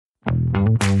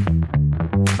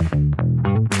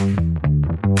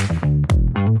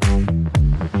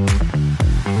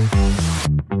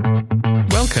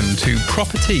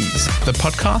Properties, the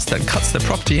podcast that cuts the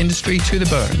property industry to the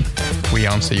bone. We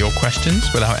answer your questions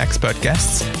with our expert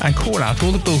guests and call out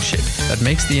all the bullshit that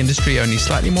makes the industry only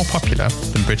slightly more popular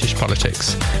than British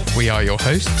politics. We are your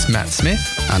hosts, Matt Smith.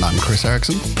 And I'm Kris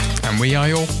Erickson. And we are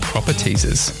your proper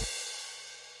teasers.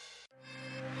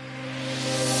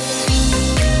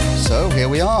 So here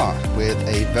we are with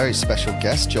a very special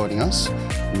guest joining us,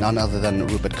 none other than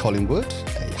Rupert Collingwood,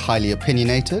 a highly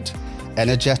opinionated,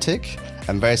 energetic,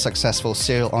 and very successful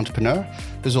serial entrepreneur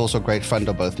who's also a great friend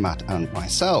of both Matt and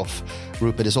myself.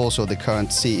 Rupert is also the current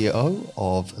CEO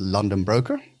of London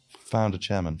Broker. Founder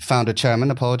chairman,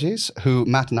 apologies, who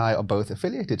Matt and I are both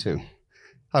affiliated to.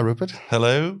 Hi, Rupert.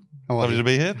 Hello. Lovely to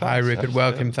be here. Hi, Rupert.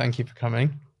 Welcome. Thank you for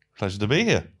coming. Pleasure to be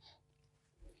here.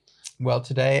 Well,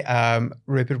 today,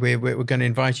 Rupert, we're going to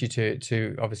invite you to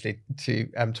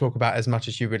talk about as much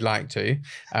as you would like to.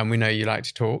 We know you like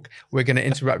to talk. We're going to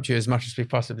interrupt you as much as we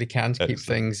possibly can to keep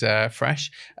things fresh.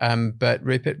 But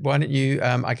Rupert, why don't you,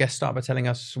 start by telling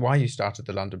us why you started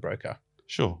the London Broker?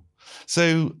 Sure.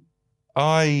 So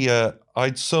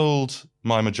I'd sold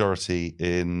my majority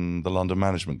in the London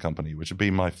Management Company, which had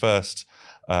been my first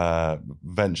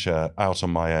venture out on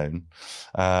my own.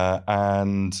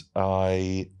 And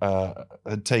I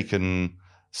had taken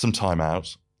some time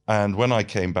out. And when I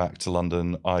came back to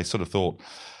London, I sort of thought,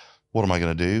 what am I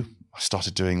going to do? I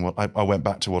started doing I went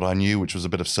back to what I knew, which was a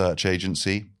bit of search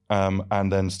agency.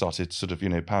 And then started sort of,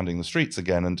 pounding the streets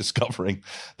again and discovering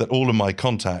that all of my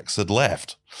contacts had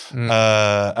left.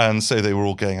 And so they were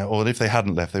all going, and if they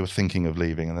hadn't left, they were thinking of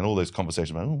leaving. And then all those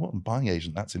conversations about, what a buying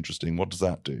agent, that's interesting. What does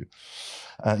that do?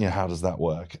 How does that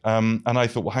work? And I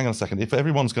thought, well, hang on a second. If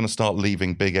everyone's going to start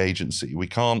leaving big agency, we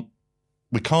can't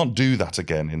do that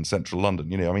again in central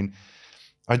London.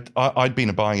 I'd been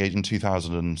a buying agent in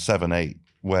 2007-8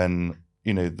 when,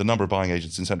 the number of buying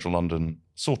agents in central London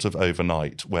sort of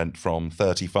overnight went from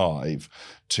 35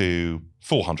 to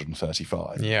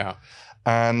 435. Yeah.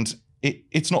 And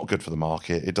it's not good for the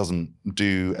market. It doesn't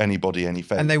do anybody any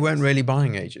favors. And they weren't really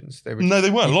buying agents. No, they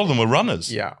weren't. A lot of them were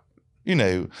runners. Yeah.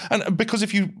 And because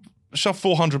if you shove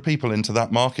 400 people into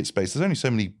that market space, there's only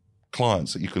so many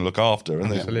clients that you can look after,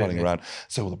 and they're running around.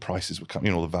 So all the prices were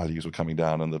coming, all the values were coming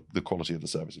down, and the quality of the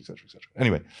service, et cetera, et cetera.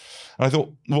 Anyway, and I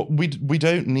thought, well, we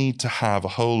don't need to have a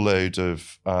whole load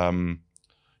of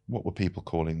what were people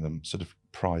calling them, sort of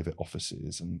private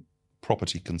offices and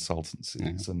property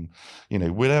consultancies, and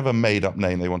whatever made up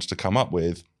name they wanted to come up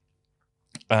with,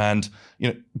 and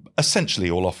essentially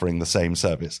all offering the same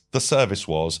service. The service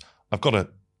was, I've got a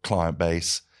client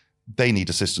base, they need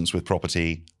assistance with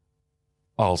property.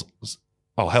 I'll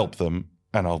help them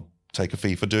and I'll take a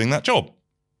fee for doing that job.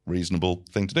 Reasonable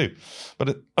thing to do.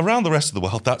 But around the rest of the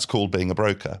world, that's called being a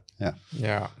broker.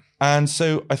 Yeah. And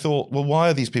so I thought, well, why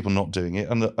are these people not doing it?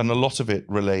 And a lot of it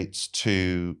relates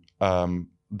to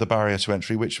the barrier to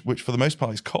entry, which for the most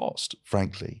part is cost,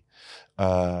 frankly.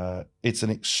 It's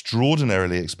an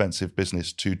extraordinarily expensive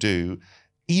business to do,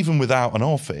 even without an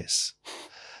office.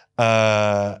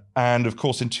 And of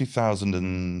course, in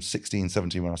 2016,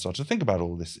 17, when I started to think about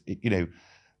all this,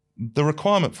 the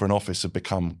requirement for an office had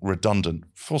become redundant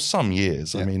for some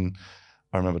years. Yeah. I mean,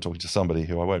 I remember talking to somebody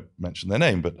who I won't mention their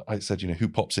name, but I said, who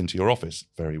pops into your office?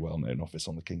 Very well-known office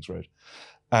on the King's Road.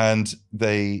 And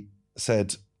they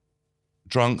said,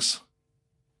 drunks,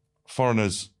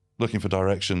 foreigners looking for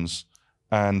directions,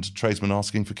 and tradesmen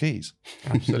asking for keys.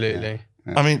 Absolutely.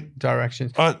 Yeah. I mean,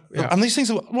 directions. And these things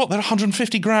are they're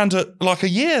 150 grand a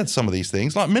year. Some of these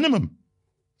things, like minimum.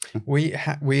 We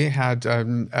had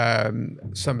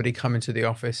somebody come into the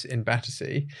office in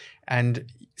Battersea and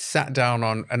sat down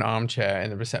on an armchair in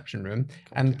the reception room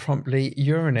and promptly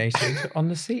urinated on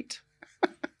the seat.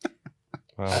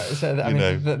 Well,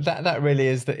 that really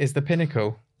is the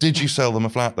pinnacle. Did you sell them a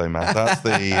flat though, Matt? That's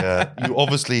the you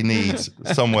obviously need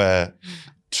somewhere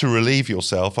to relieve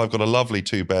yourself. I've got a lovely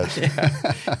 2-bed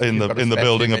in the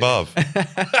building above.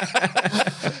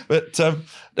 But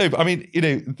no, I mean,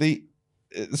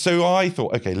 so I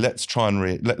thought, okay, let's try and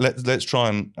let's try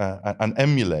and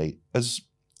emulate as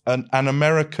an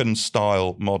American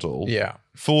style model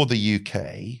for the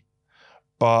UK,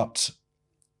 but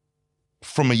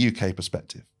from a UK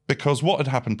perspective. Because what had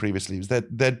happened previously was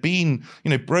there'd been,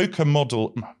 broker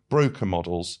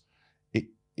models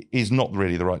is not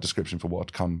really the right description for what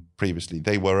had come previously.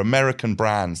 They were American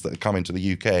brands that had come into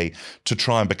the UK to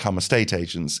try and become estate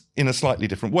agents in a slightly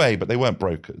different way, but they weren't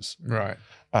brokers. Right.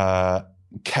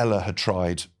 Keller had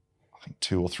tried, I think,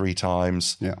 2 or 3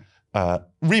 times. Yeah.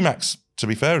 Remax, to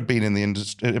be fair, had been in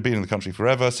the country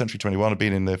forever. Century 21 had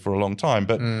been in there for a long time,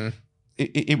 but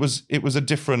it was a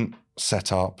different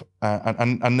setup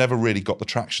and never really got the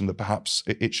traction that perhaps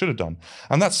it should have done.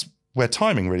 And that's where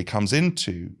timing really comes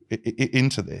into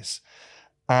this.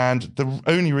 And the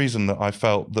only reason that I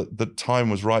felt that the time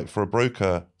was right for a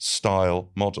broker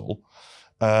style model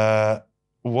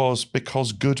was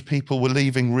because good people were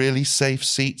leaving really safe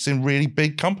seats in really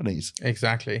big companies.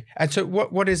 Exactly. And so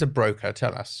what is a broker?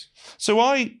 Tell us.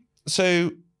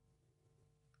 So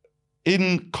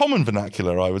in common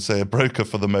vernacular, I would say a broker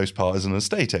for the most part is an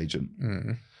estate agent.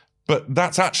 Mm. But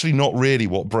that's actually not really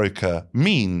what broker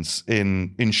means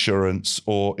in insurance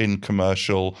or in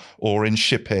commercial or in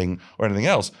shipping or anything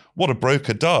else. What a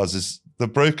broker does is the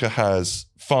broker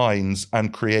finds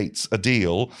and creates a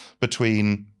deal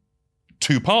between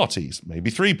two parties,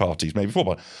 maybe three parties, maybe four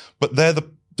parties. But they're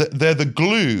the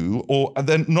glue, or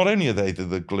then not only are they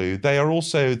the glue, they are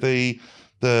also the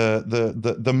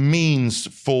means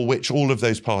for which all of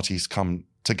those parties come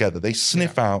together. They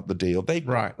sniff out the deal. They've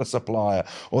got a supplier,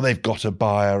 or they've got a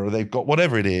buyer, or they've got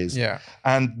whatever it is. Yeah.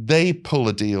 And they pull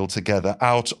a deal together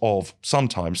out of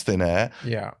sometimes thin air.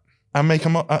 Yeah. And make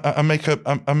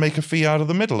a fee out of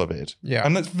the middle of it. Yeah.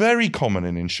 And that's very common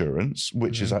in insurance,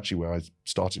 which is actually where I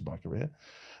started my career.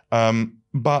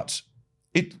 But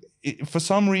it for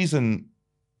some reason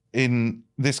in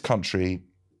this country,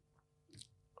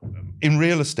 in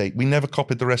real estate, we never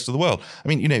copied the rest of the world. I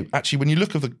mean, actually, when you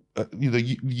look at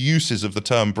the uses of the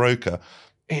term broker,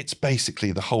 it's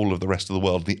basically the whole of the rest of the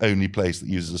world. The only place that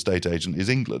uses a estate agent is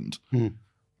England. Mm.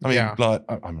 I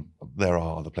mean, there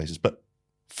are other places, but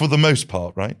for the most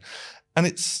part, right? And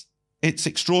it's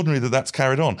extraordinary that that's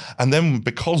carried on. And then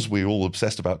because we're all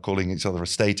obsessed about calling each other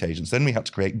estate agents, then we had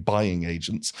to create buying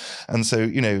agents. And so,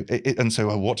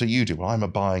 what do you do? Well, I'm a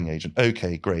buying agent.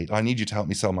 Okay, great. I need you to help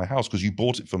me sell my house because you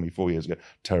bought it for me 4 years ago.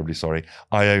 Terribly sorry.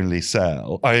 I only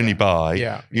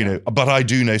buy, but I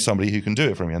do know somebody who can do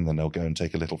it for me. And then they'll go and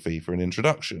take a little fee for an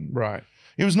introduction. Right.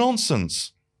 It was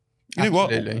nonsense.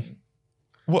 Absolutely.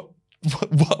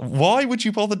 Why would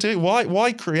you bother doing?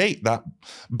 Why create that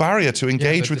barrier to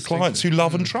engage with clients who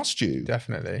love and trust you?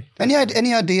 Definitely. Any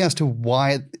idea as to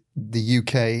why the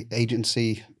UK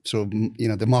agency sort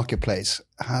of, the marketplace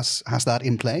has that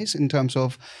in place in terms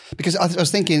of, because I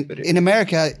was thinking in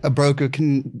America, a broker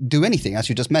can do anything, as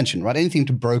you just mentioned, right? Anything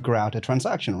to broker out a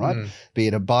transaction, right? Be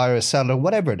it a buyer, a seller,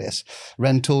 whatever it is.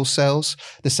 Rental, sales,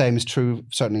 the same is true,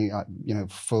 certainly,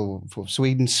 for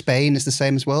Sweden. Spain is the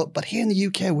same as well. But here in the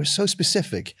UK, we're so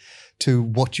specific to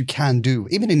what you can do.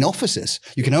 Even in offices,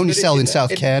 you can only sell in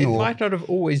South Ken. It might not have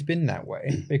always been that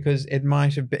way, because it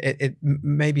might have been, it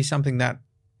may be something that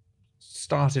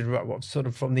started sort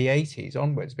of from the 80s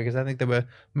onwards, because I think there were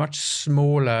much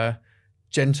smaller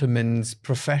gentlemen's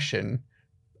profession,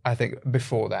 I think,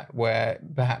 before that, where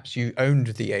perhaps you owned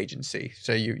the agency.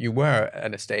 So you were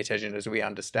an estate agent as we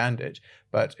understand it,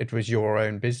 but it was your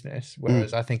own business.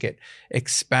 Whereas I think it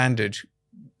expanded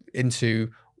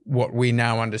into what we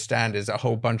now understand is a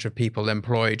whole bunch of people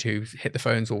employed who hit the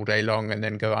phones all day long and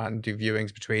then go out and do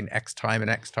viewings between X time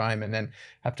and then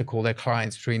have to call their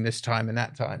clients between this time and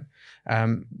that time,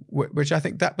 which I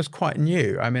think that was quite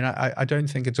new. I mean, I don't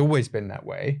think it's always been that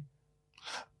way.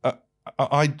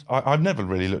 I've never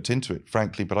really looked into it,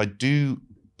 frankly, but I do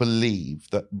believe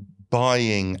that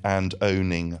buying and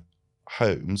owning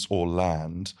homes or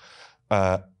land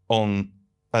at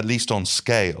least on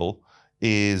scale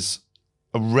is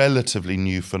a relatively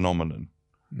new phenomenon.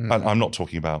 And I'm not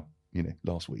talking about,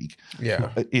 last week. Yeah.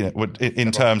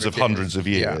 In terms of hundreds of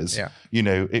years. Yeah.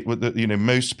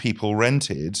 Most people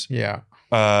rented. Yeah.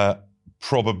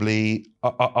 Probably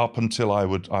up until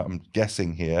I'm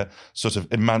guessing here, sort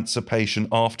of emancipation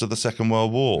after the Second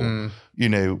World War.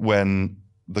 When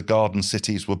the garden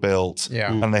cities were built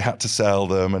and they had to sell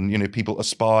them, and people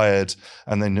aspired,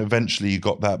 and then eventually you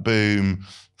got that boom,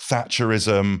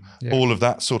 Thatcherism, all of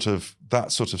that sort of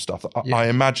stuff. I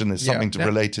imagine there's something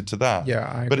related to that.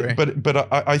 Yeah, I agree. But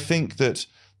I think that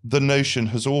the notion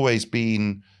has always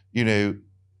been,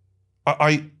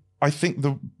 I think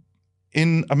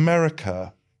in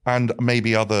America and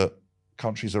maybe other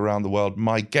countries around the world,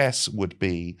 my guess would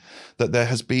be that there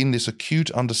has been this acute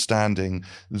understanding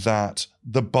that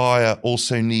the buyer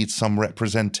also needs some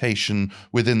representation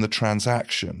within the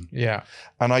transaction. Yeah.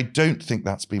 And I don't think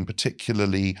that's been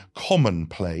particularly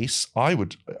commonplace. I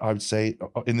would say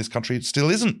in this country it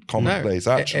still isn't commonplace,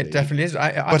 actually. It definitely is.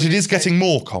 But it is getting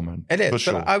more common. It is. For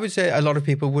sure. But I would say a lot of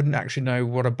people wouldn't actually know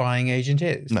what a buying agent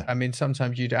is. No. I mean,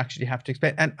 sometimes you'd actually have to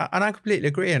explain. And I completely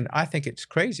agree. And I think it's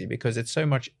crazy because it's so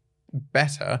much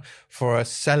better for a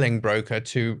selling broker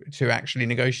to actually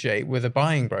negotiate with a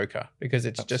buying broker, because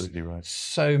it's Absolutely just right.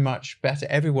 so much better.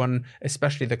 Everyone,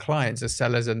 especially the clients, the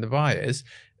sellers and the buyers,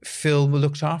 feel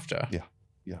looked after. Yeah.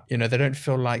 Yeah. You know, they don't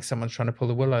feel like someone's trying to pull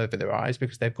the wool over their eyes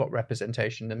because they've got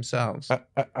representation themselves.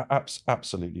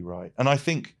 Absolutely right. And I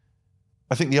think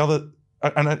the other,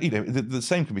 and you know, the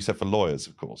same can be said for lawyers,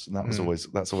 of course. And that's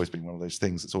always been one of those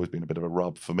things that's always been a bit of a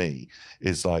rub for me,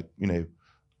 is like, you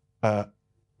know,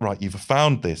 right, you've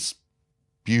found this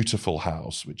beautiful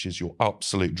house, which is your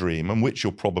absolute dream, and which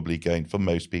you're probably going, for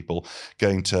most people,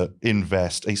 going to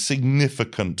invest a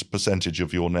significant percentage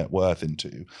of your net worth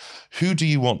into. Who do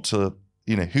you want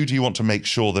to make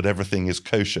sure that everything is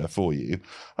kosher for you?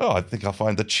 Oh, I think I'll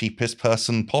find the cheapest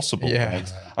person possible. Yeah.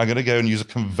 Right? I'm going to go and use a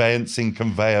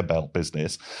conveyor belt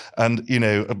business, and, you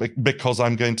know, because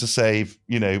I'm going to save,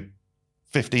 you know,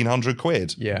 1,500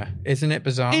 quid. Yeah, isn't it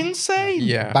bizarre? Insane.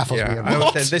 Yeah, Baffles me. I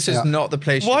would say this is not the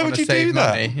place. Why you would want you to save do that?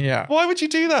 money. Yeah. Why would you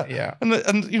do that? Yeah.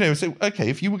 And you know, so okay,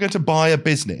 if you were going to buy a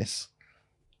business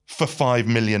for £5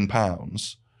 million,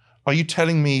 are you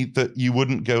telling me that you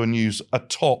wouldn't go and use a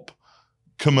top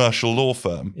commercial law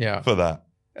firm for that?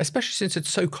 Especially since it's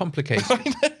so complicated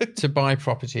to buy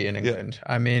property in England.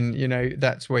 I mean, you know,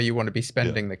 that's where you want to be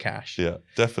spending the cash. Yeah,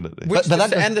 definitely.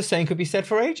 And the same could be said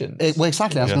for agents. Well,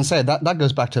 exactly. I was going to say that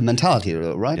goes back to mentality,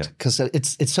 right? Because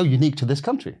it's so unique to this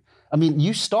country. I mean,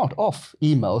 you start off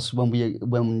emails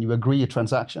when you agree a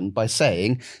transaction by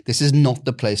saying, this is not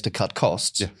the place to cut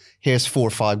costs. Yeah. Here's 4 or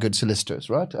 5 good solicitors,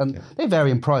 right? And they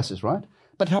vary in prices, right?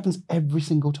 But it happens every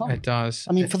single time. It does.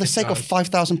 I mean, for the sake of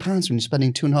 £5,000 when you're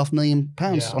spending £2.5 million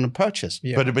on a purchase.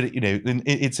 Yeah. But you know,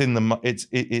 it's in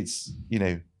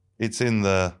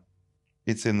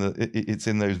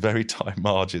those very tight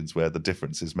margins where the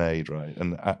difference is made, right?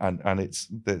 And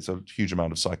there's a huge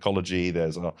amount of psychology.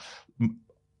 There's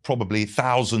probably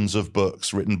thousands of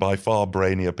books written by far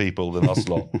brainier people than us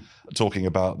lot talking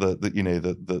about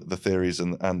the theories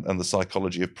and the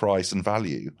psychology of price and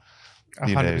value.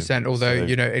 100%. Although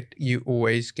you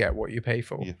always get what you pay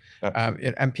for,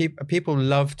 and people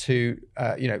love to,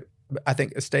 I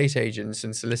think estate agents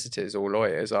and solicitors or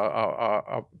lawyers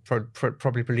are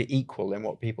probably pretty equal in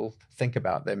what people think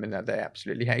about them, and that they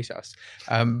absolutely hate us.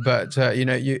 But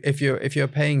if you're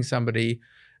paying somebody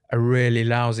a really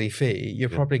lousy fee, you're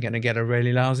probably going to get a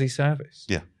really lousy service.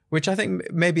 Yeah. Which I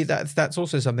think maybe that's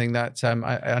also something that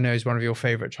I know is one of your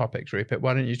favorite topics, Rupert.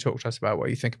 Why don't you talk to us about what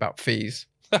you think about fees?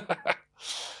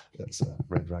 That's a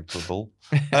red rag for a bull.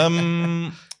 I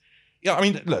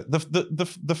mean, look,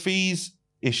 the fees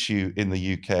issue in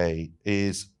the UK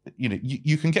is,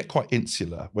 you can get quite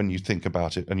insular when you think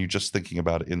about it and you're just thinking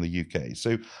about it in the UK.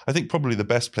 So I think probably the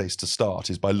best place to start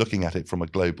is by looking at it from a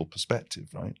global perspective,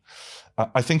 right?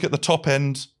 I think at the top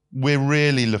end, we're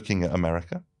really looking at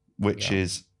America, which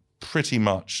is pretty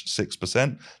much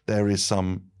 6%. There is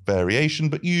some variation,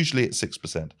 but usually it's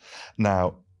 6%.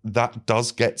 Now, that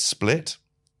does get split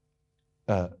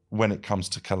when it comes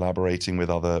to collaborating with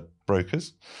other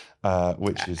brokers,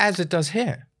 which is... As it does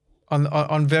here,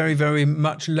 on very, very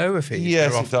much lower fees.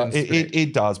 Yes,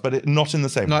 it does, but not in the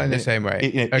same way. Not in the same way.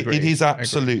 It is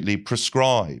absolutely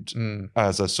prescribed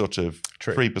as a sort of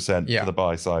 3% to the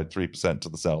buy side, 3% to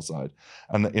the sell side.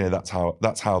 And that's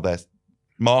how their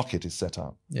market is set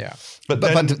up. Yeah.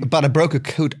 But a broker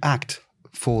could act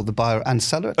for the buyer and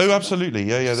seller. Oh, absolutely.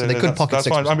 Yeah. So they could pocket 6%.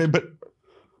 Fine. I mean, but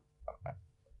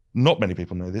not many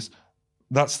people know this.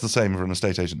 That's the same for an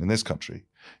estate agent in this country.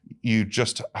 You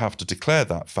just have to declare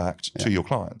that fact to your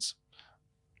clients.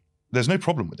 There's no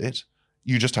problem with it.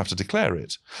 You just have to declare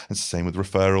it. It's the same with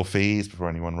referral fees before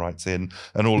anyone writes in,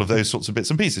 and all of those sorts of bits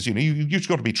and pieces. You've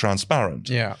got to be transparent.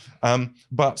 Yeah.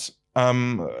 But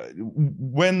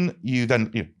when you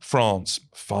then France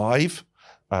 5.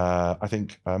 I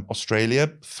think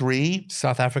Australia 3,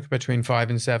 South Africa between 5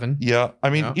 and 7. Yeah, I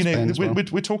mean,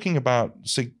 we're talking about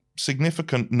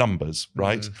significant numbers,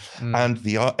 right? And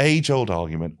the age-old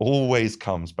argument always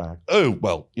comes back. Oh,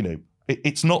 well,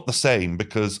 it's not the same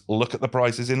because look at the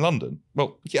prices in London.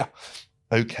 Well, yeah,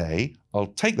 okay, I'll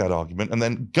take that argument, and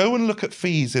then go and look at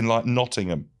fees in like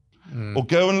Nottingham, or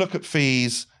go and look at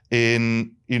fees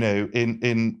in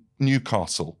in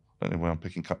Newcastle. I don't know where I'm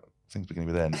picking up. Things beginning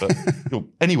with N, but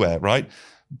anywhere, right?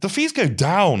 The fees go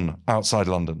down outside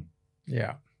London.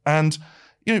 Yeah. And,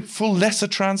 for lesser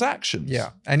transactions. Yeah.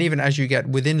 And even as you get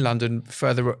within London,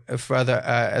 further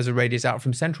as a radius out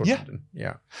from central London.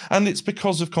 Yeah. And it's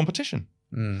because of competition.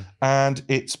 And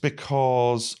it's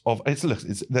because of,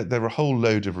 there are a whole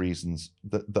load of reasons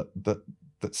that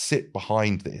sit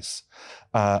behind this.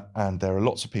 And there are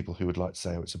lots of people who would like to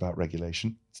say, it's about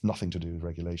regulation. It's nothing to do with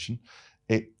regulation.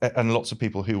 And lots of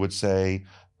people who would say,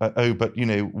 oh, but, you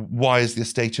know, why is the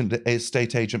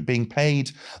estate agent being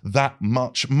paid that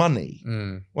much money?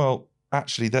 Well,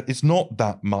 actually, that it's not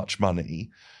that much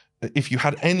money. If you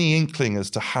had any inkling as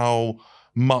to how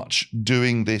much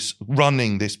running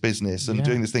this business and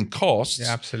doing this thing costs,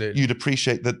 absolutely, you'd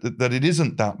appreciate that it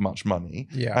isn't that much money.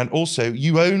 Yeah. And also,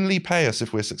 you only pay us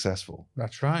if we're successful.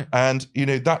 That's right. And, you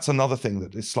know, that's another thing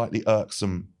that is slightly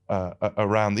irksome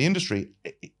around the industry.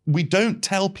 We don't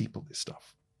tell people this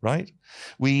stuff, right?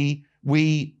 We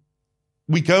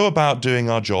go about doing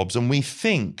our jobs and we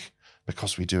think,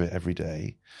 because we do it every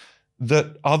day,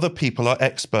 that other people are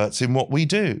experts in what we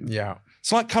do. Yeah.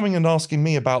 It's like coming and asking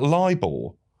me about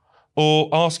LIBOR or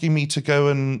asking me to go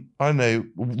and, I don't know,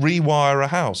 rewire a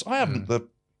house. I haven't the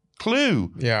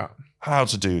clue how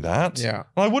to do that. Yeah.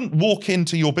 I wouldn't walk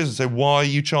into your business and say, why are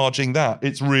you charging that?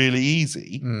 It's really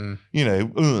easy. You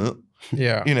know,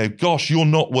 you know, gosh, you're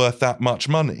not worth that much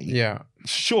money. Yeah.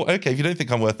 Sure, okay, if you don't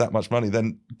think I'm worth that much money,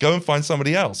 then go and find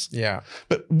somebody else. Yeah.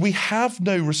 But we have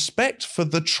no respect for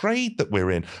the trade that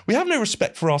we're in. We have no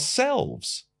respect for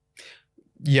ourselves.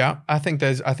 Yeah, I think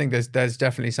there's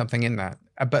definitely something in that.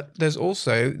 But there's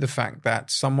also the fact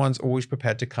that someone's always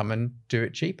prepared to come and do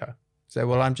it cheaper. So,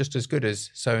 well, I'm just as good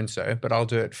as so-and-so, but I'll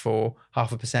do it for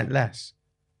 0.5% less.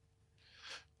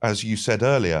 As you said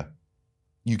earlier,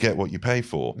 you get what you pay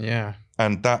for. Yeah.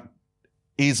 And that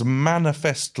is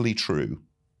manifestly true.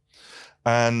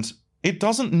 And it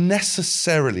doesn't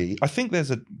necessarily, I think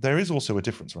there is also a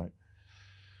difference, right?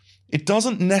 It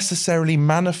doesn't necessarily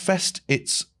manifest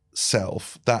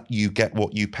itself that you get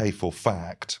what you pay for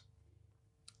fact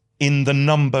in the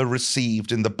number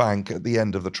received in the bank at the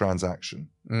end of the transaction.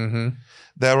 Mm-hmm.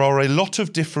 There are a lot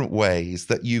of different ways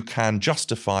that you can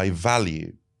justify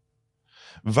value.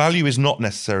 Value is not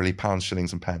necessarily pounds,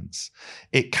 shillings, and pence.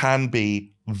 It can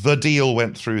be the deal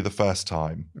went through the first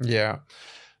time. Yeah.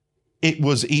 It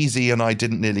was easy and I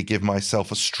didn't nearly give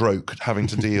myself a stroke having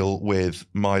to deal with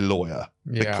my lawyer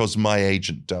because my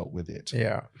agent dealt with it.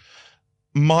 Yeah.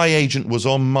 My agent was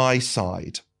on my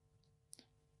side.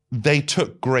 They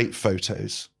took great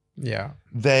photos. Yeah.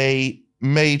 They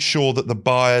made sure that the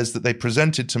buyers that they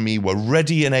presented to me were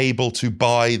ready and able to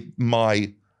buy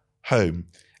my home.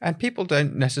 And people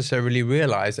don't necessarily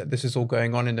realize that this is all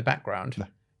going on in the background. No.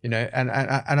 You know, and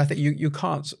I think you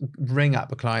can't ring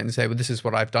up a client and say, well, this is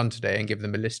what I've done today and give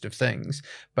them a list of things.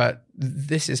 But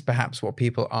this is perhaps what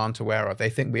people aren't aware of.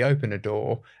 They think we open a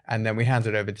door and then we hand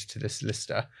it over to the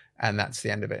solicitor and that's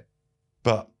the end of it.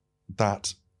 But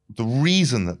the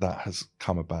reason that has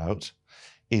come about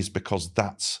is because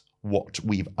that's what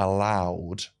we've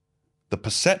allowed the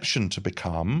perception to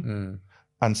become.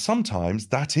 And sometimes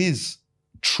that is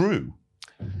true.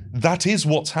 That is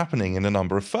what's happening in a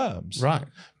number of firms. Right.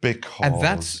 And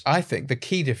that's, I think, the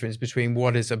key difference between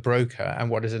what is a broker and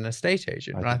what is an estate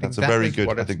agent. I think that's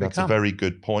a very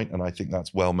good point, and I think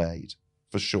that's well made,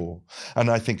 for sure. And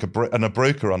I think a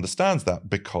broker understands that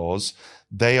because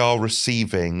they are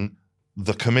receiving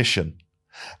the commission.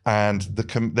 And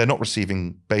they're not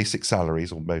receiving basic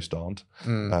salaries, or most aren't.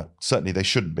 Certainly they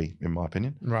shouldn't be, in my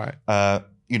opinion. Right.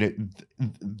 You know,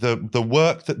 the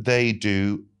work that they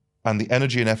do and the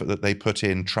energy and effort that they put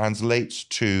in translates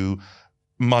to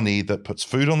money that puts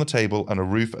food on the table and a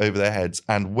roof over their heads.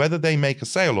 And whether they make a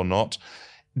sale or not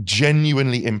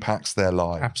genuinely impacts their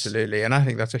lives. Absolutely. And I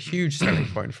think that's a huge selling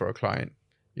point for a client.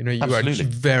 You know, you Absolutely. are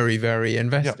very, very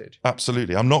invested. Yeah,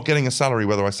 absolutely. I'm not getting a salary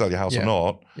whether I sell your house or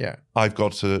not. Yeah. I've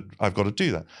got to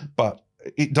do that. But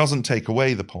it doesn't take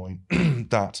away the point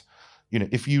that, you know,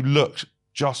 if you look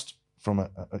just from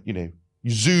you know,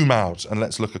 you zoom out and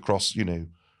let's look across, you know,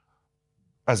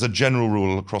 as a general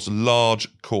rule across large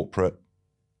corporate,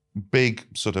 big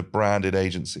sort of branded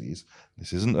agencies.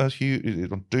 This isn't a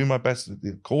huge, I'm doing my best.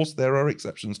 Of course, there are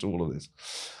exceptions to all of this.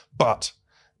 But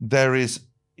there is,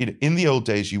 in the old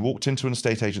days, you walked into an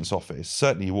estate agent's office,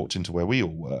 certainly you walked into where we all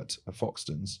worked at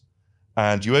Foxtons,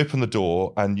 and you open the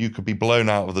door and you could be blown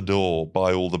out of the door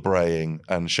by all the braying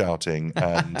and shouting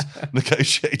and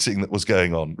negotiating that was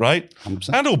going on, right?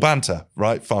 100%. And all banter,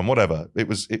 right? Fun, whatever. It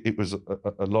was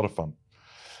a lot of fun.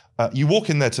 You walk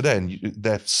in there today and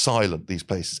they're silent, these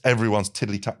places. Everyone's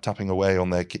tiddly-tapping away on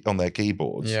their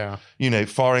keyboards. Yeah. You know,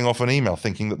 firing off an email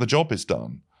thinking that the job is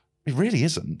done. It really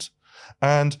isn't.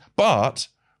 But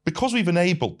because we've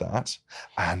enabled that,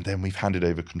 and then we've handed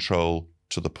over control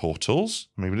to the portals,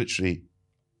 I mean, literally,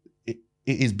 it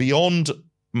is beyond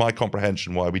my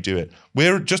comprehension why we do it.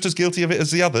 We're just as guilty of it as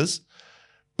the others,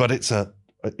 but it's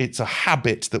a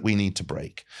habit that we need to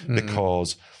break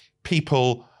because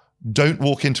people don't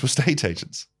walk into estate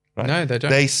agents. Right? No, they don't.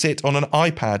 They sit on an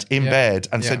iPad in bed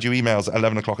and Yeah. send you emails at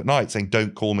 11 o'clock at night saying,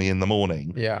 don't call me in the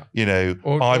morning. Yeah. You know,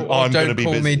 Or I'm going to be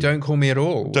busy. Don't call me at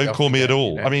all. Don't call me at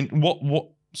all. You know? I mean,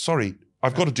 sorry,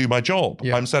 I've got to do my job.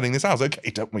 Yeah. I'm selling this house. Okay,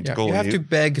 don't want me to call you. You have to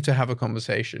beg to have a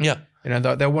conversation. Yeah. You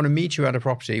know, they'll want to meet you at a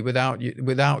property without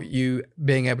you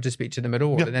being able to speak to them at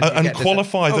all. Yeah. And, then And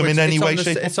qualify them in any way,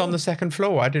 shape, or It's on the second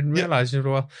floor. I didn't realize.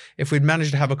 Well, if we'd managed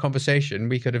to have a conversation,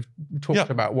 we could have talked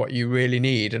about what you really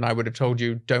need, and I would have told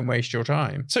you, don't waste your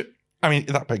time. So, I mean,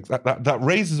 that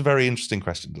raises a very interesting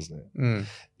question, doesn't it?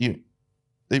 Mm.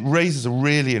 It raises a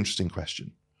really interesting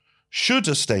question. Should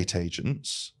estate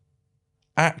agents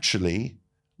actually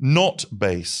not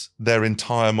base their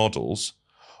entire models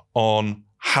on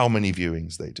how many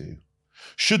viewings they do?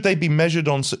 Should they be measured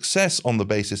on success on the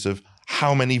basis of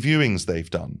how many viewings they've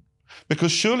done?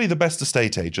 Because surely the best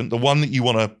estate agent, the one that you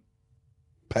want to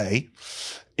pay,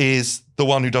 is the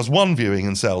one who does one viewing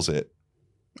and sells it.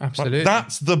 Absolutely. Right?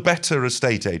 That's the better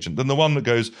estate agent than the one that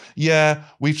goes, yeah,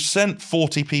 we've sent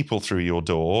 40 people through your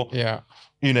door. Yeah.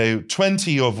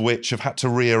 20 of which have had to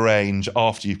rearrange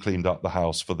after you've cleaned up the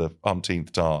house for the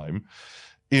umpteenth time,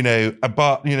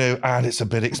 but and it's a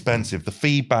bit expensive. The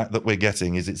feedback that we're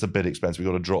getting is it's a bit expensive.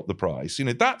 We've got to drop the price.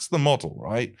 That's the model,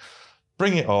 right?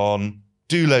 Bring it on,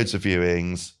 do loads of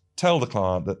viewings, tell the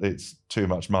client that it's too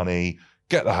much money,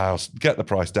 get the house, get the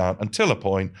price down until a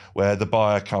point where the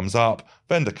buyer comes up,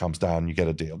 vendor comes down, you get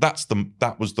a deal. That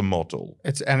was the model.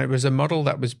 And it was a model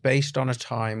that was based on a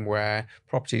time where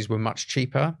properties were much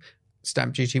cheaper.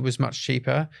 Stamp duty was much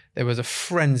cheaper. There was a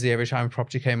frenzy every time a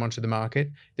property came onto the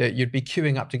market that you'd be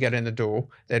queuing up to get in the door.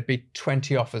 There'd be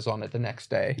 20 offers on it the next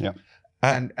day. Yeah.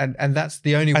 And that's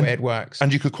the only way it works.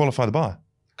 And you could qualify the buyer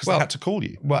because they had to call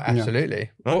you. Well,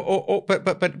 absolutely. Yeah.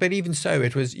 Right? But even so,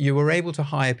 you were able to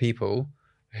hire people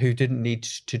who didn't need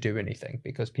to do anything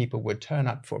because people would turn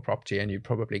up for a property and you'd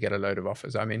probably get a load of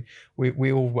offers. I mean, we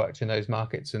all worked in those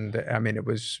markets, and it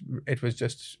was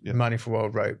just money for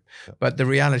old rope. Yeah. But the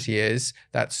reality is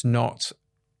that's not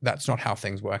how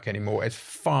things work anymore. It's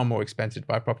far more expensive to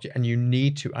buy property, and you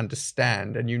need to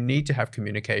understand and you need to have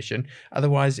communication.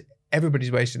 Otherwise,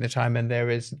 everybody's wasting their time and there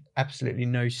is absolutely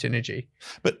no synergy.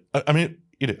 But I mean,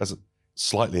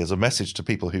 slightly as a message to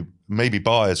people who maybe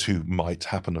buyers who might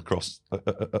happen across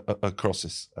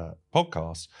this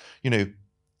podcast,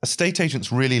 estate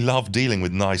agents really love dealing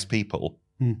with nice people.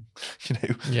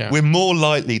 We're more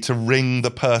likely to ring the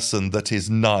person that is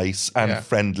nice and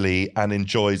friendly and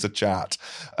enjoys a chat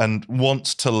and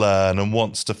wants to learn and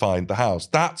wants to find the house.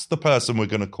 That's the person we're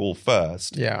going to call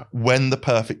first. Yeah. When the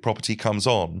perfect property comes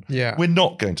on. Yeah. We're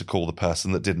not going to call the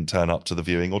person that didn't turn up to the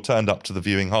viewing or turned up to the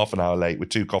viewing half an hour late with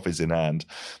 2 coffees in hand,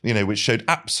 which showed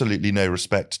absolutely no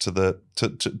respect to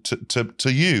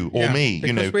you or me.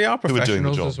 Because we are professionals who are doing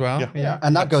the job. as well. Yeah.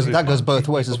 And that goes both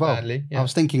ways as well. Badly. Yeah. I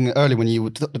was thinking earlier when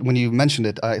you mentioned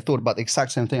it, I thought about the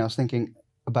exact same thing. I was thinking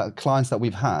about clients that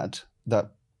we've had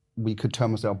that we could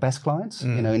term as our best clients,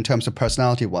 in terms of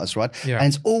personality-wise, right? Yeah. And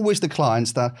it's always the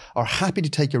clients that are happy to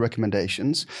take your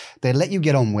recommendations. They let you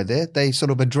get on with it. They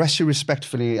sort of address you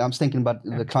respectfully. I was thinking about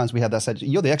the clients we had that said,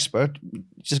 "You're the expert,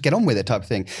 just get on with it," type of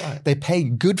thing. Right. They pay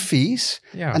good fees,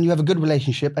 and you have a good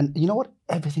relationship. And you know what?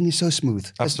 Everything is so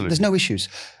smooth. Absolutely, there's no issues.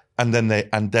 And then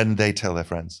they tell their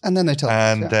friends. And then they tell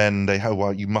and then they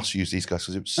well, you must use these guys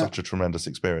because it was such a tremendous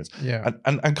experience. Yeah.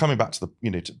 And coming back to the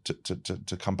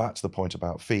to come back to the point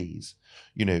about fees,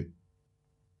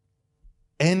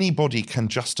 anybody can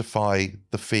justify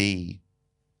the fee,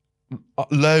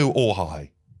 low or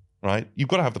high, right? You've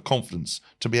got to have the confidence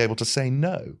to be able to say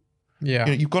no. Yeah.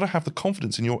 You've got to have the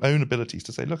confidence in your own abilities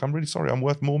to say, look, I'm really sorry, I'm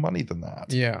worth more money than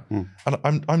that. Yeah. And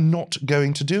I'm not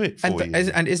going to do it for you.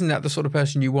 And isn't that the sort of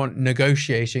person you want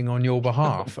negotiating on your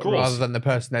behalf rather than the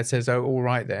person that says, oh, all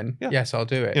right then, yes, I'll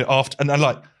do it.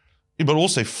 But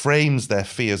also frames their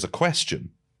fee as a question.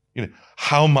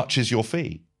 How much is your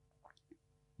fee?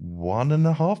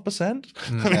 1.5%?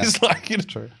 I mean, it's like,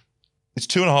 True. It's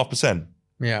 2.5%.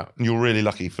 Yeah. And you're really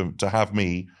lucky to have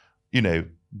me,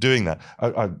 doing that.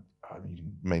 I you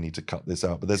may need to cut this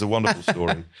out, but there's a wonderful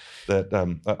story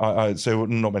that so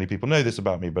not many people know this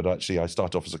about me, but actually I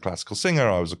started off as a classical singer.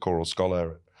 I was a choral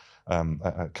scholar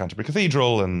at Canterbury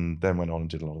Cathedral, and then went on and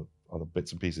did a lot of other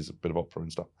bits and pieces, a bit of opera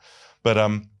and stuff. But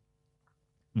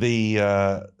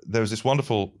there was this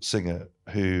wonderful singer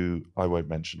who I won't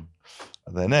mention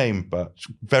their name, but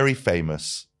very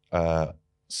famous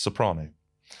soprano,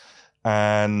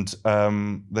 and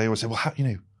they always say, well,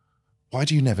 why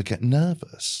do you never get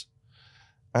nervous?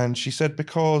 And she said,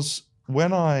 because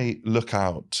when I look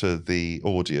out to the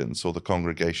audience or the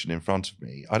congregation in front of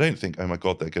me, I don't think, oh my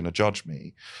God, they're going to judge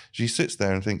me. She sits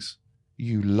there and thinks,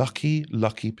 you lucky,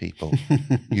 lucky people.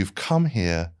 You've come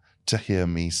here to hear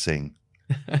me sing.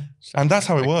 And that's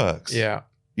how it works. Yeah.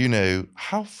 You know,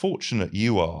 how fortunate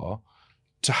you are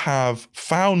to have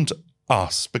found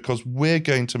us, because we're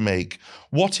going to make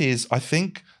what is, I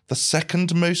think, the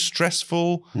second most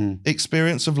stressful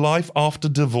experience of life after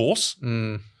divorce,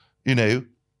 you know,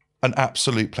 an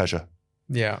absolute pleasure.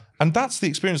 Yeah. And that's the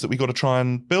experience that we've got to try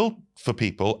and build for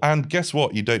people. And guess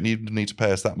what? You don't need to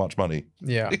pay us that much money.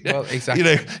 Yeah. Well, exactly.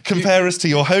 You know, compare us to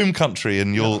your home country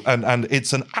and you'll and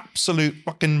it's an absolute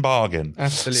fucking bargain.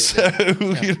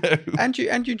 Absolutely. So, you know.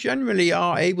 And you generally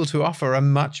are able to offer a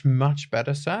much, much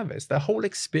better service. The whole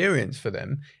experience for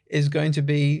them is going to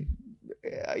be,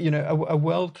 you know, a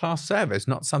world-class service,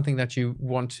 not something that you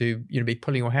want to, you know, be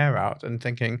pulling your hair out and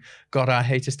thinking, God, I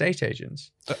hate estate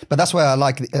agents. But that's why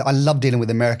I love dealing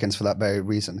with Americans for that very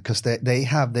reason, because they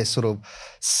have this sort of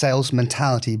sales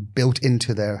mentality built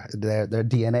into their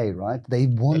DNA, right? They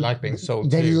like being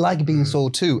sold They too. like being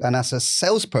sold too. And as a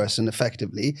salesperson,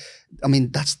 effectively, I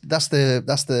mean, that's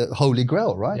the holy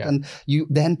grail, right? Yeah. And you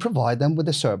then provide them with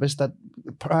a service that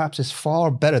perhaps is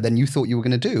far better than you thought you were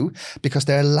going to do, because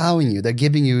they're allowing you, they're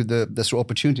giving you the sort of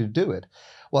opportunity to do it.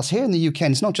 Whilst here in the UK,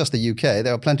 and it's not just the UK,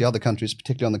 there are plenty of other countries,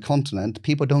 particularly on the continent,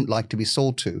 people don't like to be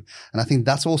sold to. And I think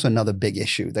that's also another big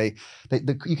issue.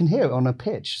 You can hear it on a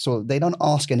pitch. So they don't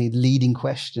ask any leading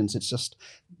questions. It's just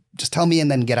tell me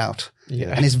and then get out.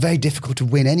 Yeah. And it's very difficult to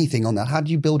win anything on that. How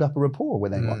do you build up a rapport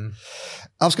with anyone?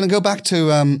 I was going to go back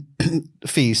to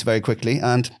fees very quickly.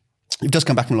 And you've just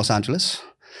come back from Los Angeles.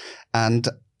 And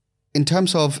in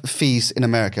terms of fees in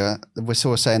America, we're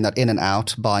sort of saying that in and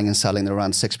out, buying and selling, they're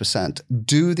around 6%.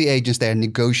 Do the agents there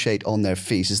negotiate on their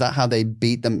fees? Is that how they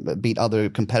beat other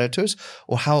competitors?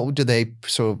 Or how do they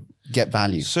sort of get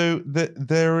value? So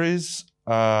there is,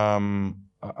 look,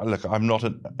 I'm not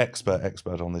an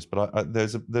expert on this, but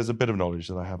there's a bit of knowledge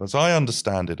that I have. As I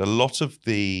understand it, a lot of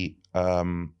there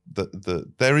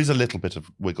is a little bit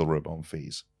of wiggle room on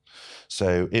fees.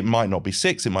 So it might not be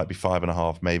 6, it might be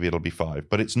 5.5, maybe it'll be 5,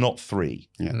 but it's not 3,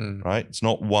 right? It's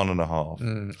not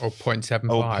 1.5. Or 0.75.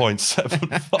 Or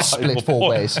 0.75. Split or 4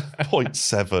 ways.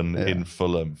 0.7 in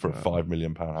Fulham for a £5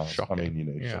 million house. Shocking. I mean, you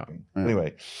know, Yeah. shocking.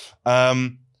 Anyway,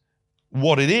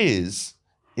 what it is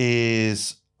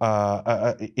it's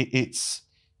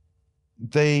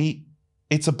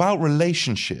about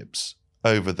relationships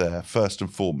over there first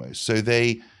and foremost. So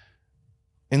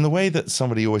in the way that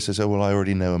somebody always says, "Oh, well, I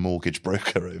already know a mortgage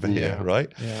broker over here," right?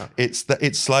 Yeah.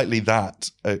 It's slightly that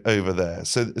over there.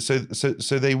 So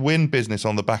they win business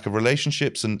on the back of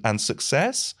relationships and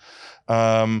success,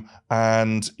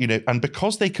 and you know, and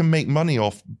because they can make money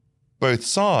off both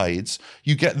sides,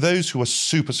 you get those who are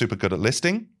super good at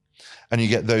listing, and you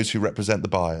get those who represent the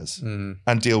buyers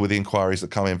and deal with the inquiries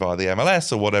that come in via the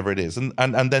MLS or whatever it is, and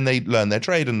then they learn their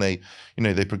trade and they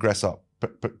progress up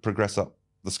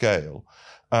the scale.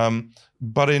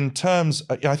 But in terms,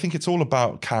 I think it's all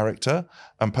about character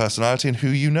and personality and who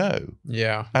you know.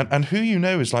 Yeah. And who you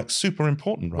know is like super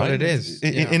important, right? Well, it is.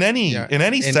 In any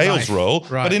sales life. role,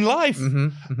 Right. but in life.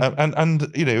 Mm-hmm.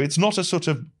 And you know, it's not a sort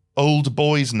of old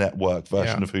boys network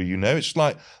version of who you know. It's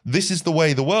like, this is the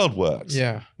way the world works.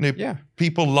 Yeah. You know,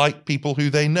 people like people who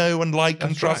they know and like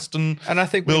and trust and I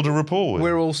think build a rapport with.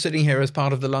 We're all sitting here as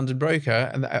part of the London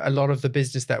broker, and a lot of the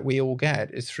business that we all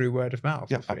get is through word of mouth,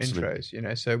 through intros, you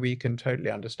know, so we can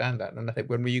totally understand that. And I think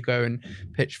when you go and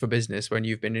pitch for business, when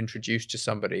you've been introduced to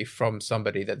somebody from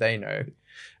somebody that they know,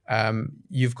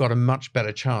 you've got a much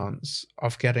better chance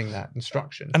of getting that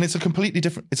instruction. And it's a completely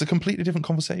different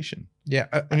conversation. Yeah.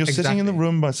 When you're sitting in the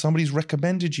room where somebody's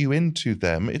recommended you into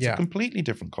them, it's a completely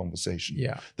different conversation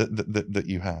that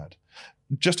you had.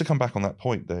 Just to come back on that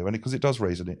point, though, and because it does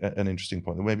raise an interesting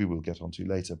point that maybe we'll get onto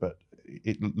later, but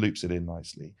it loops it in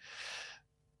nicely.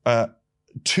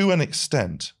 To an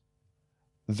extent,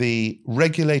 the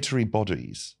regulatory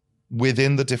bodies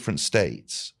within the different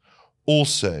states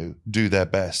also do their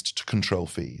best to control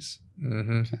fees.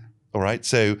 Mm-hmm. All right?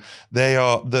 So they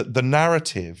are the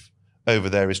narrative over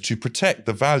there is to protect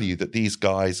the value that these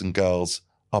guys and girls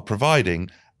are providing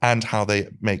and how they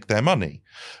make their money.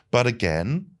 But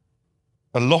again,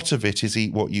 a lot of it is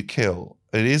eat what you kill.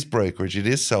 It is brokerage. It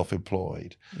is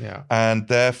self-employed. Yeah. And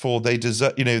therefore they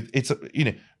deserve,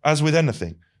 as with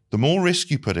anything, the more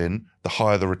risk you put in, the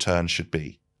higher the return should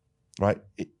be, right?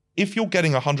 If you're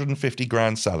getting 150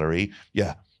 grand salary,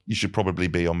 you should probably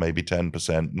be on maybe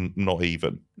 10%, not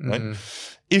even, right?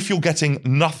 If you're getting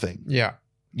nothing,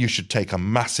 you should take a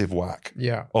massive whack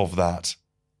of that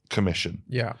commission.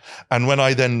 Yeah. And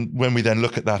when we then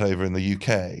look at that over in the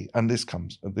UK, and this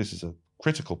is a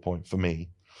critical point for me,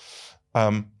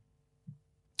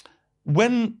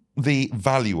 when the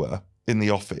valuer in the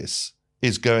office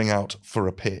is going out for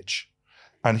a pitch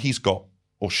and he's got,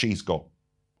 or she's got,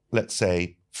 let's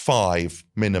say 5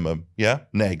 minimum,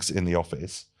 negs in the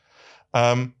office,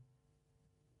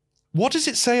 what does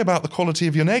it say about the quality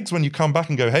of your negs when you come back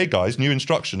and go, hey guys, new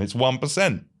instruction, it's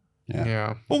 1%?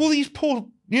 Yeah. Well, all these poor,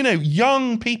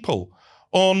 young people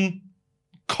on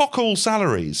cockle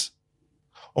salaries,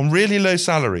 on really low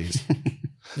salaries.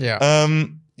 Yeah.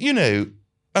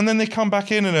 And then they come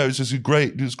back in and it's a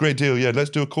great deal. Yeah, let's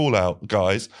do a call out,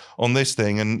 guys, on this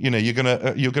thing. And you're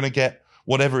gonna get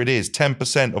whatever it is,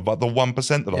 10% of the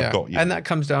 1% that I've got you. And that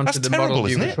comes down That's to the terrible, model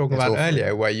you isn't were it? talking It's about awful.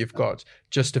 earlier, where you've got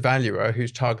just a valuer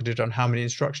who's targeted on how many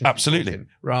instructions, Absolutely. you put in,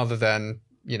 rather than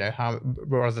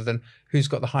who's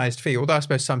got the highest fee. Although I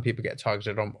suppose some people get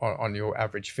targeted on your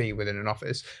average fee within an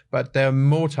office, but they're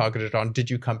more targeted on, did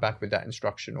you come back with that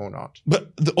instruction or not?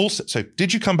 But so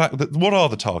did you come back? What are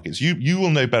the targets? You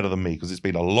will know better than me because it's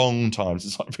been a long time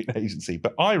since I've been agency.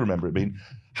 But I remember it being,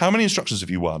 how many instructions have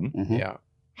you won? Mhm. Yeah.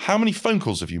 How many phone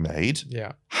calls have you made?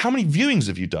 Yeah. How many viewings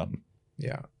have you done?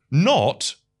 Yeah.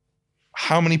 Not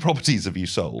how many properties have you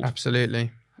sold? Absolutely.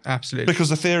 Because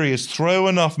the theory is throw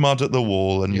enough mud at the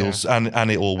wall and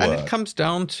and it will work. And it comes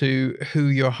down to who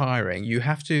you're hiring. You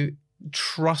have to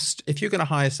trust, if you're going to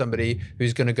hire somebody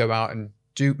who's going to go out and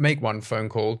make one phone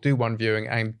call, do one viewing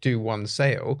and do one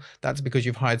sale, that's because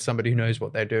you've hired somebody who knows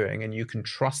what they're doing and you can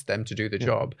trust them to do the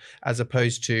job, as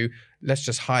opposed to let's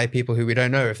just hire people who we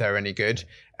don't know if they're any good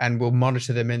and we'll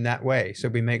monitor them in that way. So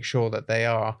we make sure that they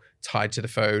are tied to the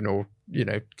phone or,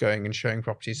 going and showing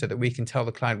properties so that we can tell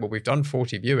the client, well, we've done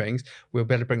 40 viewings, we'll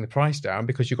better bring the price down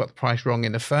because you got the price wrong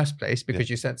in the first place because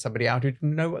you sent somebody out who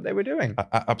didn't know what they were doing.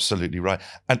 Absolutely right.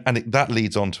 And that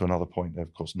leads on to another point,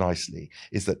 of course, nicely,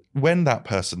 is that when that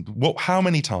person, how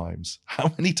many times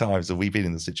have we been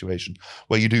in the situation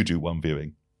where you do one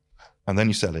viewing and then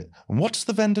you sell it? And what does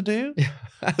the vendor do?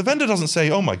 The vendor doesn't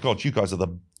say, oh my God, you guys are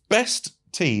the best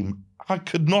team. I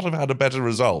could not have had a better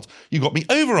result. You got me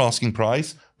over asking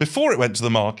price before it went to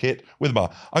the market with I'm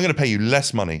going to pay you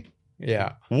less money.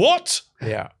 Yeah. What?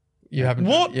 Yeah. You haven't.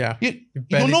 What? Yeah.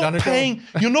 You're not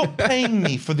paying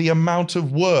me for the amount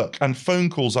of work and phone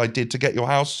calls I did to get your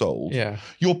house sold. Yeah.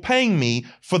 You're paying me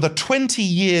for the 20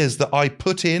 years that I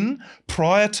put in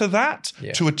prior to that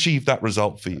to achieve that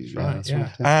result for you. Right. Yeah.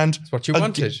 And That's what you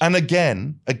wanted. And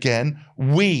again,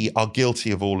 we are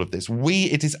guilty of all of this.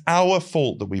 It is our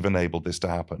fault that we've enabled this to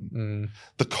happen.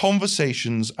 The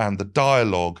conversations and the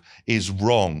dialogue is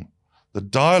wrong. The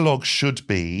dialogue should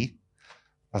be,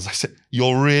 as I said,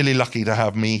 you're really lucky to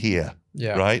have me here,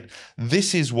 right?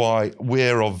 This is why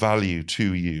we're of value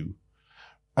to you.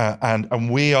 And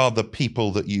we are the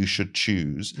people that you should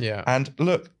choose. Yeah. And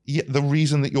look, the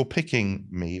reason that you're picking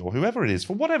me or whoever it is,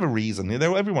 for whatever reason,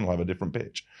 everyone will have a different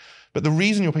pitch, but the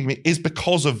reason you're picking me is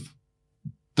because of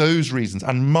those reasons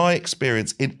and my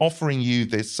experience in offering you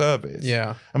this service.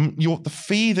 Yeah. And the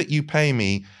fee that you pay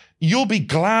me, you'll be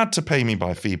glad to pay me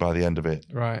by fee by the end of it.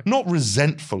 Right. Not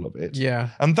resentful of it. Yeah.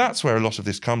 And that's where a lot of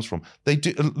this comes from.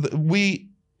 Because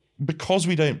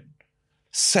we don't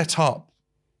set up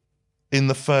in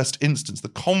the first instance, the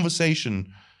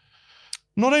conversation,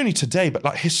 not only today, but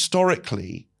like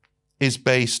historically, is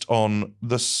based on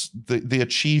the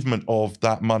achievement of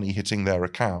that money hitting their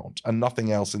account and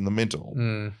nothing else in the middle.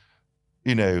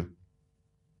 A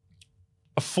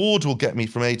Ford will get me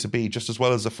from A to B just as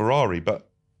well as a Ferrari,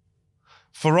 but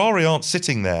Ferrari aren't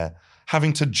sitting there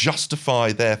having to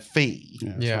justify their fee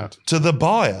to the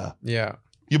buyer. Yeah.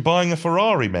 You're buying a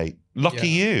Ferrari, mate. Lucky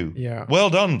you. Yeah. Well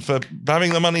done for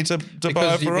having the money to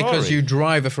buy a Ferrari. Because you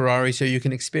drive a Ferrari so you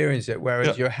can experience it,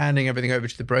 whereas you're handing everything over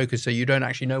to the brokers so you don't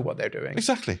actually know what they're doing.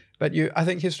 Exactly. But I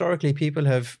think historically people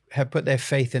have put their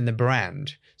faith in the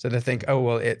brand. So they think, oh,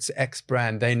 well, it's X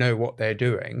brand. They know what they're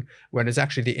doing, when it's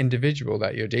actually the individual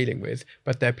that you're dealing with,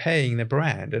 but they're paying the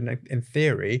brand. And in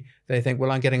theory, they think,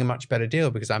 well, I'm getting a much better deal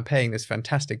because I'm paying this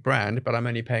fantastic brand, but I'm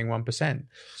only paying 1%.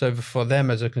 So for them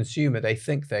as a consumer, they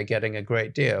think they're getting a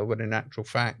great deal, when in actual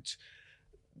fact,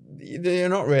 you're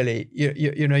not really.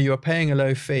 You're paying a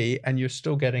low fee and you're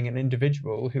still getting an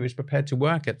individual who is prepared to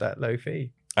work at that low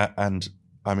fee. And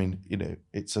I mean,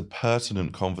 it's a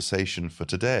pertinent conversation for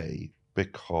today,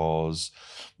 because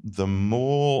the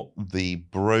more the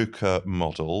broker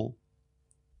model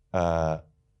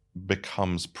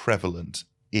becomes prevalent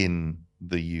in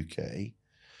the UK,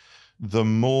 the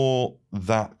more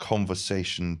that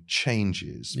conversation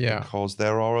changes. Because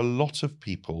there are a lot of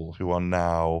people who are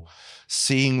now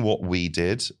seeing what we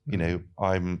did.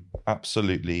 I'm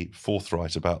absolutely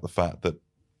forthright about the fact that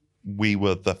we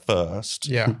were the first.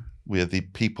 Yeah. We're the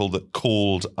people that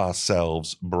called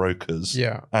ourselves brokers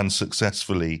and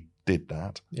successfully did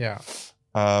that. Yeah.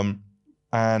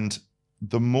 And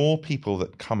the more people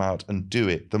that come out and do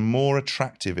it, the more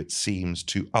attractive it seems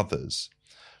to others.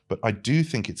 But I do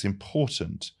think it's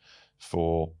important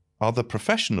for other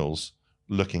professionals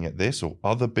looking at this, or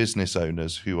other business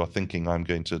owners who are thinking, I'm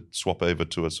going to swap over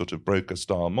to a sort of broker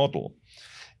style model,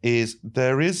 is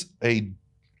there is a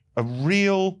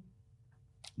real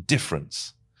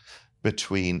difference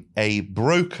between a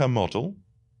broker model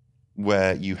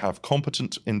where you have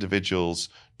competent individuals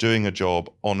doing a job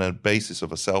on a basis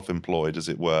of a self-employed, as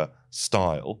it were,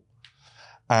 style,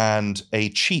 and a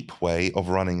cheap way of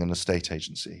running an estate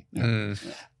agency.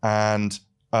 And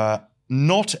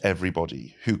not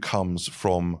everybody who comes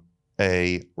from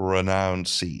a renowned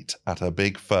seat at a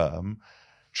big firm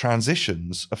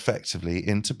transitions effectively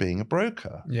into being a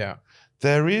broker. Yeah.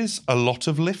 There is a lot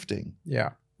of lifting.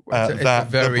 Yeah.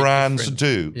 That the brands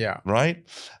do, yeah, right?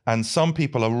 And some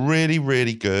people are really,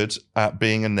 really good at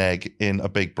being a neg in a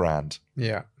big brand.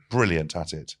 Yeah. Brilliant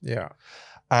at it. Yeah.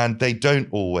 And they don't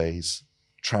always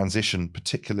transition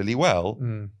particularly well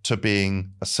to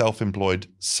being a self-employed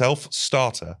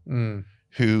self-starter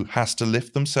who has to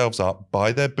lift themselves up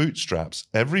by their bootstraps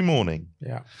every morning,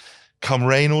 come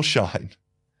rain or shine,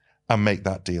 and make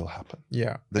that deal happen.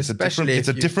 Yeah. It's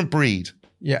a different breed.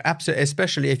 Yeah, absolutely.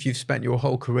 Especially if you've spent your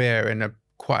whole career in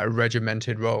quite a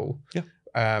regimented role. Yeah.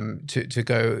 To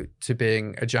go to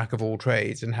being a jack of all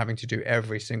trades and having to do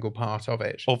every single part of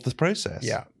it. Of the process.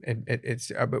 Yeah.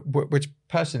 It's which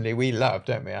personally we love,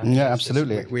 don't we? Yeah,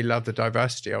 absolutely. We love the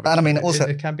diversity of it. And I mean, also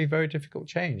it can be very difficult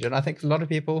change. And I think a lot of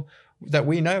people that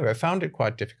we know have found it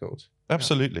quite difficult.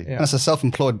 Absolutely. Yeah. And as a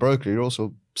self-employed broker, you're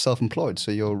also self-employed,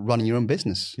 so you're running your own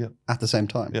business at the same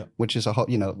time, which is a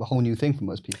whole new thing for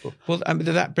most people. Well,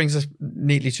 that brings us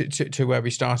neatly to where we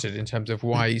started in terms of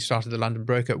why you started the London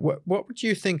Broker. What would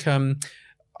you think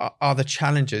are the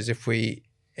challenges if we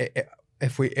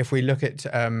look at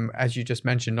as you just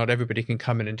mentioned, not everybody can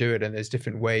come in and do it, and there's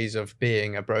different ways of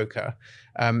being a broker.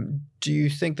 Do you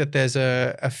think that there's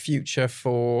a future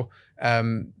for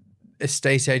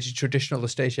traditional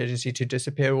estate agency to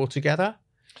disappear altogether?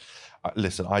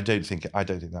 Listen, I don't think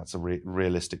that's a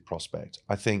realistic prospect.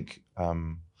 I think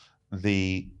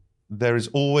there is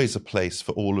always a place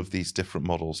for all of these different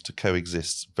models to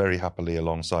coexist very happily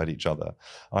alongside each other.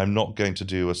 I'm not going to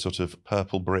do a sort of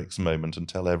purple bricks moment and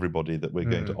tell everybody that we're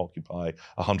going to occupy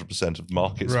 100% of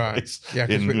market space. Yeah,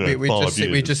 because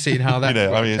we've just seen how that.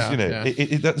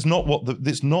 That's not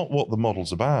what the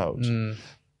model's about.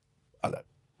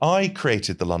 I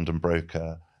created the London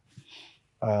Broker.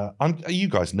 You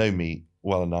guys know me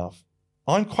well enough.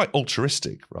 I'm quite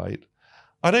altruistic, right?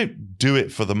 I don't do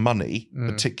it for the money,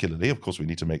 particularly. Of course, we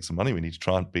need to make some money. We need to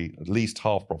try and be at least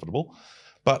half profitable.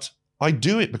 But I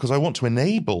do it because I want to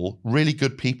enable really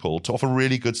good people to offer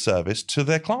really good service to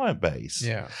their client base.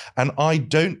 Yeah. And I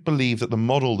don't believe that the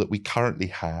model that we currently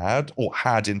had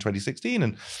in 2016,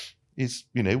 and is,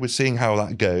 we're seeing how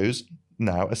that goes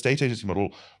now, a estate agency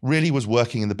model really was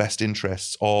working in the best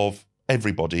interests of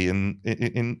everybody in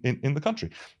the country.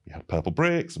 We had Purple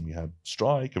Bricks, and we had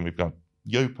Strike, and we've got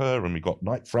Yopa, and we've got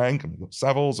Knight Frank, and we've got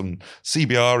Savills and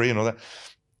CBRE and all that.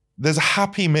 There's a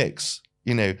happy mix,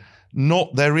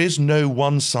 there is no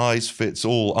one size fits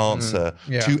all answer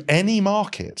to any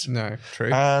market. No,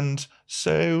 true. And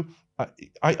so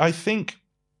I think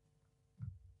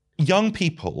young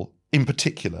people in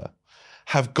particular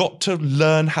have got to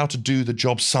learn how to do the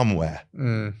job somewhere.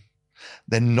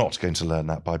 They're not going to learn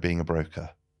that by being a broker.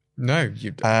 No,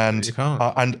 you can't.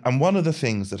 And one of the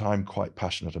things that I'm quite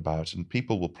passionate about, and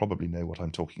people will probably know what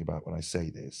I'm talking about when I say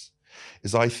this,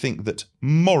 is I think that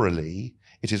morally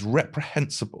it is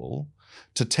reprehensible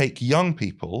to take young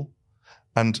people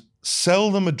and sell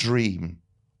them a dream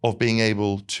of being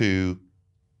able to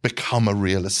become a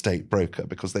real estate broker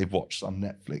because they've watched some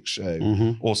Netflix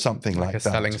show or something like that,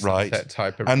 Selling right?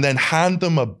 Type of... And then hand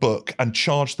them a book and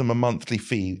charge them a monthly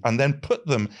fee and then put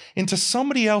them into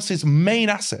somebody else's main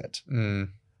asset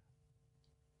and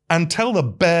tell the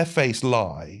barefaced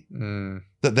lie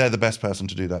that they're the best person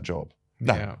to do that job.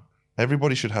 Now,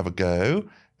 everybody should have a go.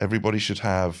 Everybody should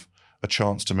have a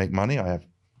chance to make money. I have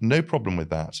no problem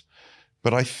with that.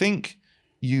 But I think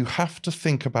you have to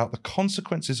think about the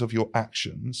consequences of your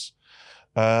actions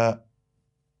for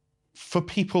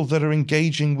people that are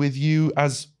engaging with you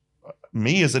as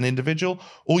me as an individual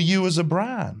or you as a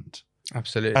brand.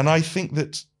 Absolutely. And I think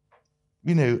that,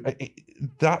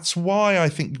 that's why I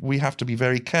think we have to be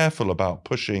very careful about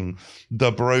pushing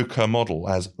the broker model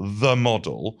as the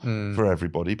model for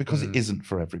everybody, because it isn't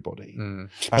for everybody.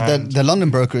 But the London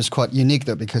broker is quite unique,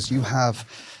 though, because you have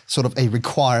sort of a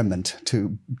requirement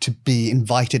to be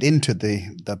invited into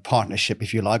the partnership,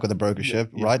 if you like, or the brokership,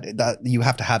 right? That you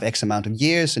have to have X amount of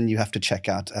years, and you have to check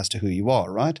out as to who you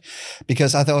are, right?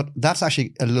 Because I thought that's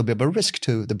actually a little bit of a risk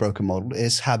to the broker model,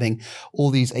 is having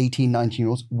all these 18,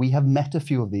 19-year-olds. We have met a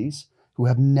few of these who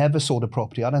have never sold a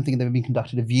property. I don't think they've even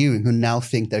conducted a viewing, who now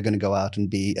think they're going to go out and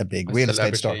be a big real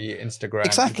estate star. Instagram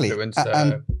influencer,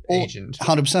 and agent.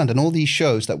 100%. And all these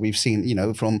shows that we've seen,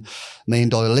 from $1 Million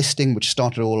Listing, which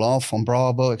started all off on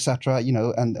Bravo, etc.,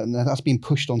 and that's been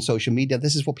pushed on social media.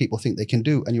 This is what people think they can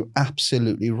do. And you're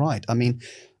absolutely right. I mean,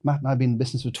 Matt and I have been in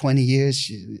business for 20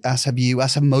 years, as have you,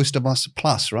 as have most of us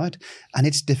plus, right? And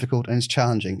it's difficult and it's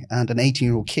challenging. And an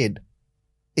 18-year-old kid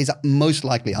is most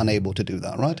likely unable to do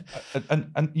that, right?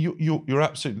 And you're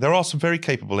absolutely. There are some very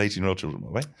capable 18-year-old children, by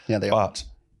the way. Yeah, they are. But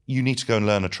you need to go and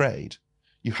learn a trade.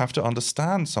 You have to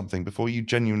understand something before you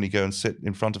genuinely go and sit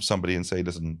in front of somebody and say,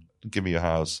 "Listen, give me your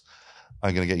house.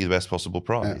 I'm going to get you the best possible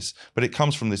price." Yeah. But it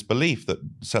comes from this belief that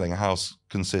selling a house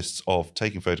consists of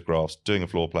taking photographs, doing a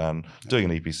floor plan, doing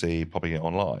an EPC, popping it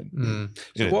online.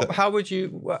 So how would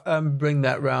you bring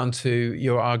that round to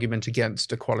your argument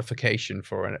against a qualification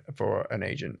for an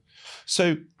agent?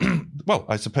 So, well,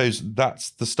 I suppose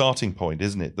that's the starting point,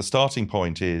 isn't it? The starting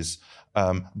point is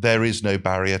there is no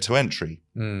barrier to entry,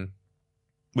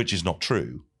 which is not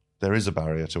true. There is a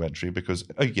barrier to entry because,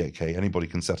 anybody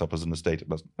can set up as an estate.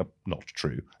 That's not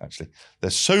true, actually.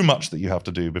 There's so much that you have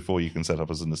to do before you can set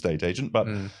up as an estate agent. But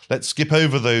let's skip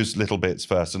over those little bits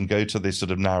first and go to this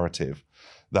sort of narrative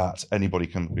that anybody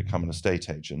can become an estate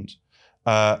agent.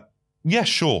 Yeah,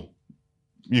 sure.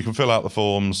 You can fill out the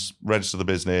forms, register the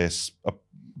business,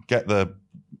 get the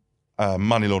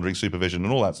money laundering supervision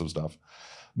and all that sort of stuff.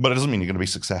 But it doesn't mean you're going to be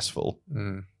successful.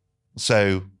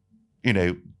 So,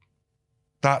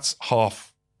 that's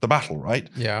half the battle, right?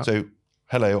 Yeah. So,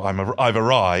 hello, I've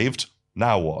arrived.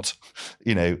 Now what?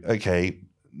 Okay.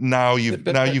 Now you've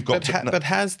got. But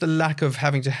has the lack of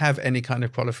having to have any kind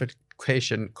of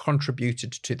qualification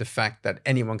contributed to the fact that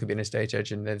anyone can be an estate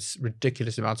agent? There's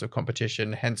ridiculous amounts of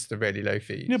competition, hence the really low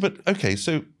fees. Yeah, but okay.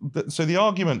 So the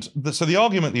argument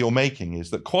that you're making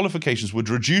is that qualifications would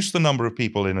reduce the number of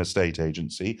people in a estate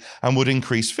agency and would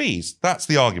increase fees. That's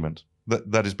the argument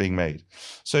that is being made.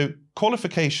 So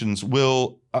qualifications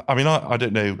will. I mean, I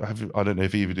don't know. I don't know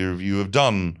if either of you have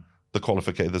done the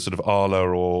sort of ALA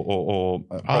or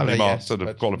property mark sort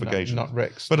of qualifications. Not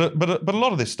RICS. But a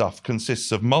lot of this stuff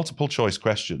consists of multiple choice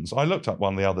questions. I looked up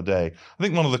one the other day. I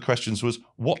think one of the questions was,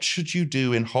 what should you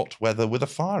do in hot weather with a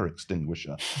fire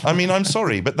extinguisher? I mean, I'm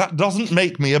sorry, but that doesn't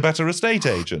make me a better estate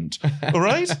agent. All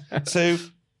right? So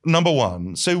number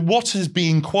one. So what is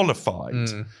being qualified?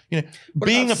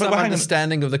 Being some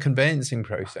understanding of the conveyancing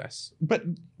process. But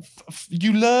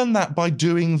you learn that by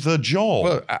doing the job.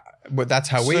 Well, but that's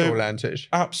how we all learned it.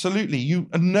 Absolutely.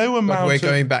 No amount. But we're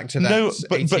going back to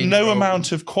that. But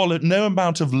no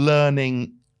amount of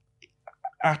learning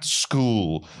at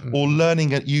school or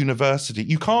learning at university.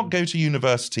 You can't go to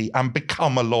university and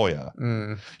become a lawyer.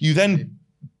 You then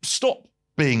stop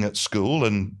being at school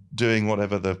and doing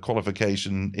whatever the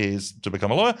qualification is to become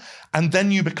a lawyer, and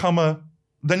then you become a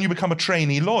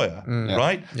trainee lawyer,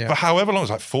 right? Yeah. For however long,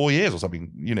 it's like 4 years or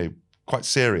something, quite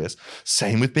serious.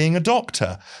 Same with being a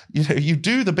doctor. You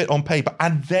do the bit on paper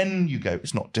and then you go,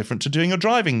 it's not different to doing your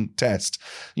driving test.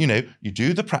 You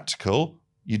do the practical,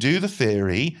 you do the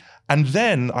theory, and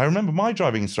then I remember my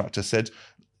driving instructor said,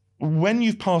 when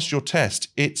you've passed your test,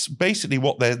 it's basically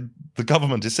what the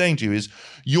government is saying to you is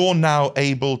you're now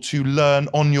able to learn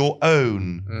on your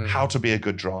own how to be a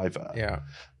good driver. Yeah.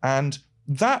 And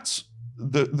that's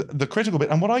the critical bit.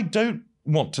 And what I don't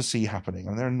want to see happening,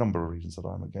 and there are a number of reasons that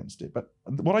I'm against it, but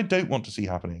what I don't want to see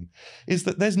happening is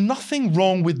that there's nothing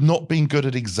wrong with not being good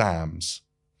at exams.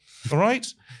 All right?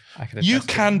 You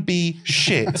can be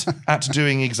shit at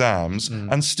doing exams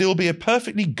and still be a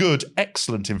perfectly good,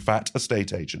 excellent, in fact,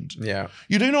 estate agent. Yeah.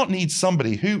 You do not need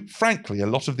somebody who, frankly, a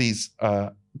lot of these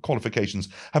qualifications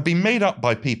have been made up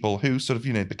by people who sort of,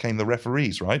 became the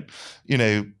referees, right?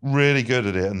 Really good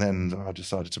at it. And then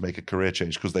decided to make a career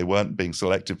change because they weren't being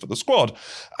selected for the squad.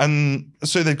 And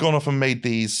so they've gone off and made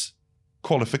these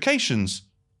qualifications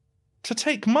to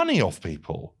take money off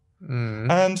people.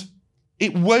 And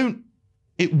it won't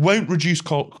reduce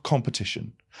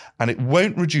competition, and it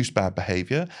won't reduce bad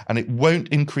behavior, and it won't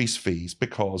increase fees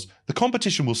because the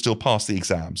competition will still pass the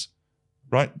exams,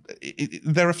 right?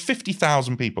 There are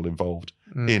 50,000 people involved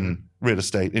in real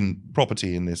estate, in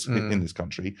property in this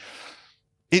country.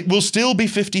 it will still be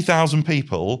 50,000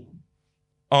 people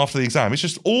after the exam. It's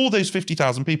just all those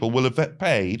 50,000 people will have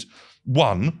paid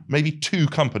one, maybe two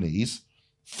companies,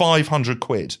 500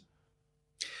 quid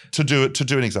to do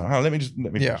an exam. Let me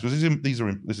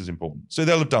this is important. So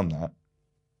they'll have done that.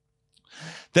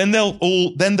 Then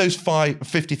those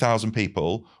 50,000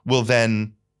 people will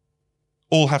then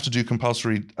all have to do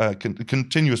compulsory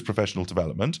continuous professional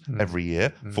development every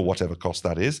year for whatever cost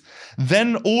that is.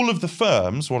 Then all of the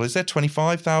firms,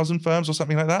 25,000 firms or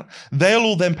something like that, they'll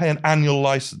all then pay an annual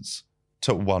license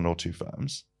to one or two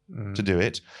firms to do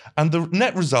it. And the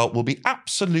net result will be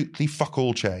absolutely fuck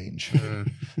all change.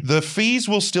 The fees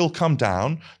will still come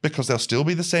down because there'll still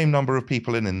be the same number of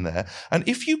people in there. And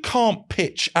if you can't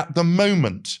pitch at the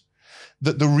moment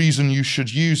that the reason you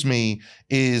should use me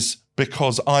is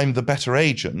because I'm the better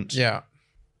agent, you're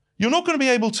not going to be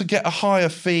able to get a higher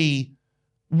fee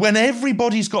when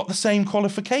everybody's got the same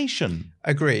qualification.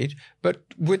 Agreed. But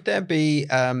would there be,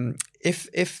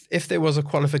 if there was a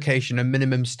qualification, a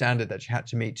minimum standard that you had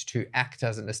to meet to act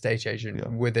as an estate agent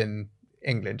within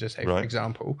England, just say, for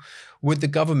example, would the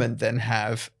government then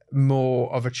have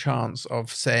more of a chance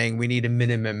of saying we need a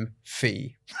minimum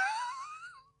fee?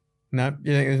 No,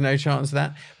 you think there's no chance of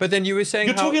that? But then you were saying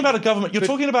you're talking about a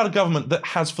government that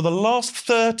has, for the last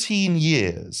 13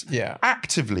 years,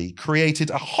 actively created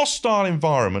a hostile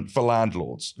environment for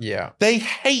landlords. Yeah, they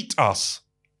hate us.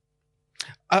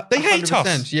 They hate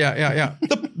us. Yeah.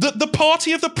 The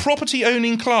party of the property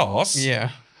owning class.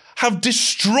 Have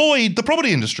destroyed the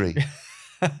property industry.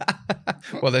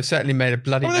 Well, they've certainly made a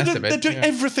bloody mess of it. They're doing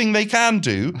everything they can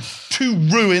do to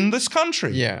ruin this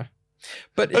country. Yeah.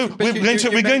 But we're going to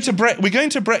Brexit.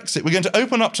 We're going to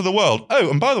open up to the world. Oh,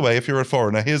 and by the way, if you're a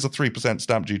foreigner, here's a 3%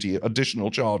 stamp duty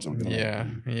additional charge. Or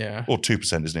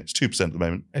 2%, isn't it? It's 2% at the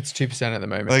moment. It's 2% at the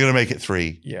moment. They're going to make it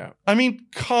 3%. Yeah. I mean,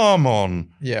 come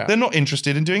on. Yeah. They're not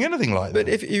interested in doing anything like that.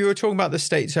 But if you were talking about the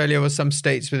states earlier, or some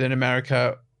states within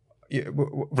America. The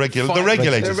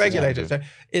regulators. So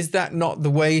is that not the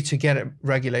way to get it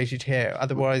regulated here?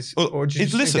 Otherwise, or do you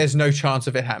think there's no chance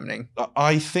of it happening?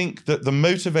 I think that the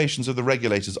motivations of the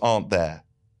regulators aren't there.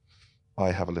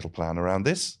 I have a little plan around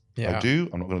this. I do.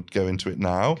 I'm not going to go into it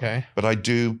now. Okay. But I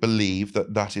do believe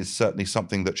that is certainly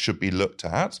something that should be looked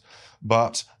at.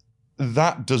 But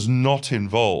that does not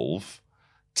involve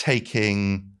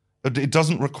it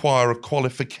doesn't require a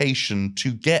qualification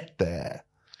to get there.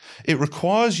 It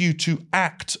requires you to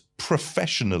act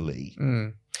professionally.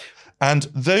 And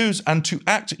to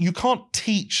act, you can't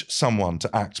teach someone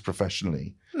to act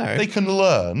professionally. No. They can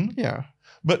learn. Yeah.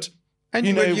 But,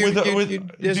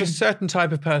 there's a certain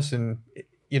type of person,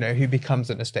 who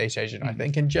becomes an estate agent, I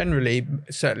think. And generally,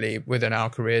 certainly within our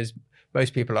careers,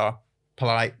 most people are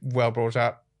polite, well brought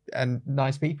up, and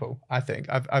nice people, I think.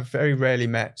 I've very rarely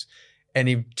met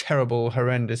any terrible,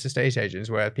 horrendous estate agents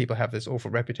where people have this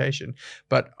awful reputation.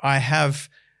 But I have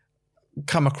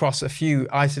come across a few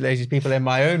isolated people in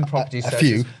my own property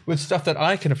searches with stuff that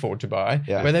I can afford to buy,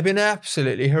 where they've been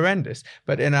absolutely horrendous.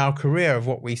 But in our career of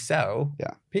what we sell,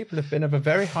 people have been of a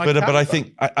very high caliber. But I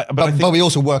think, but we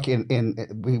also work in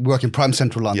prime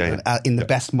central London, in the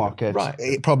best market,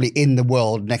 probably in the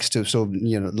world, next to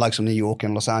likes of New York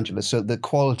and Los Angeles. So the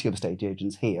quality of estate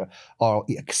agents here are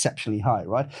exceptionally high,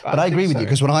 right? But I agree with you,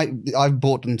 because when I've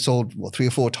bought and sold 3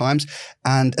 or 4 times,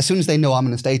 and as soon as they know I'm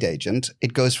an estate agent,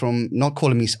 it goes from not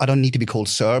calling me, I don't need to be called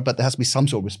sir, but there has to be some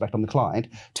sort of respect on the client,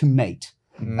 to mate.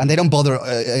 And they don't bother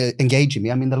engaging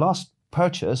me. I mean, the last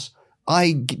purchase,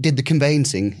 I did the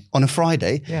conveyancing on a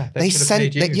Friday. Yeah, they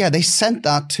sent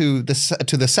that to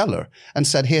the seller and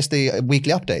said, "Here's the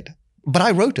weekly update." But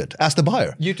I wrote it as the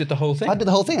buyer. You did the whole thing. I did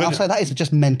the whole thing. I was like, that is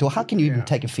just mental. How can you even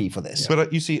take a fee for this?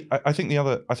 But you see, I think the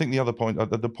other point,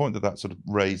 the point that sort of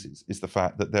raises, is the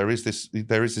fact that there is this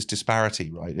disparity,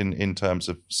 right, in terms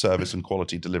of service and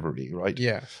quality delivery, right?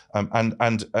 Yeah.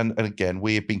 And again,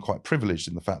 we have been quite privileged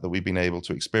in the fact that we've been able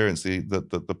to experience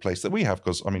the place that we have,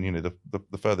 because I mean,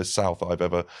 the furthest south I've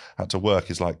ever had to work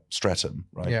is like Streatham,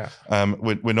 right? Yeah.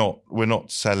 We're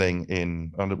not selling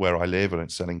in where I live, and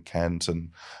it's selling Kent and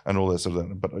all. Sort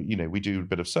of, but we do a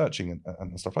bit of searching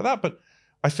and stuff like that. But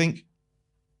I think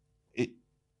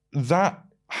that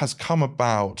has come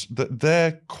about, that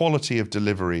their quality of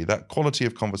delivery, that quality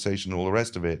of conversation, all the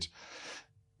rest of it,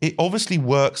 it obviously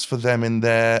works for them in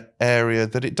their area,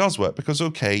 that it does work. Because,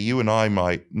 okay, you and I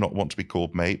might not want to be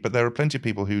called mate, but there are plenty of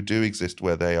people who do exist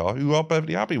where they are, who are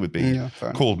perfectly happy with being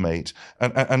called mate,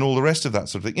 and all the rest of that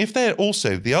sort of thing. If they're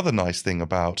also, the other nice thing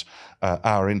about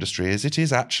our industry is it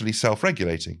is actually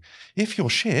self-regulating. If you're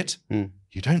shit,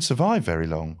 you don't survive very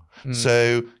long.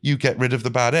 So you get rid of the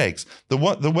bad eggs.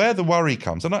 Where the worry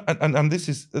comes, and this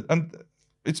is, and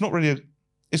it's not really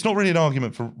it's not really an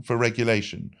argument for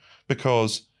regulation,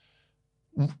 because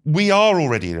we are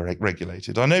already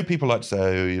regulated. I know people like to say,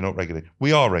 oh, you're not regulated.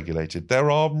 We are regulated. There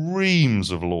are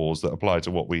reams of laws that apply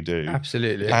to what we do.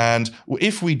 Absolutely. And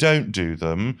if we don't do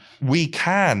them, we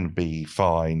can be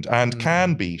fined and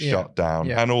can be shut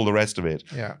down and all the rest of it.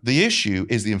 Yeah. The issue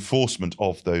is the enforcement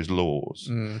of those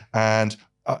laws. And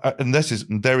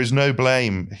there is no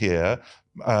blame here,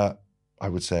 I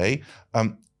would say.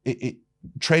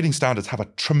 Trading standards have a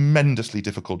tremendously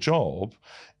difficult job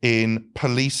in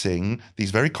policing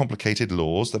these very complicated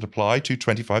laws that apply to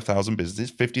 25,000 businesses,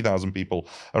 50,000 people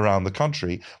around the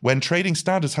country, when trading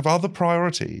standards have other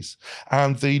priorities.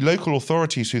 And the local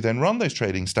authorities who then run those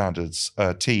trading standards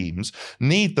teams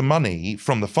need the money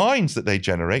from the fines that they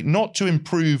generate, not to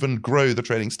improve and grow the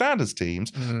trading standards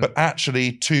teams, but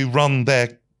actually to run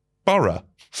their borough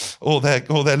or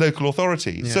their local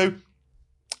authority. Yeah. So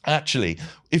actually,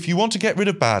 if you want to get rid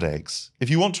of bad eggs,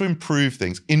 if you want to improve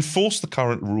things, enforce the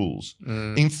current rules,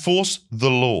 enforce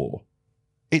the law.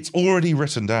 It's already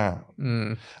written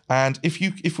down. And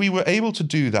if we were able to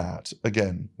do that,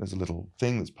 again, there's a little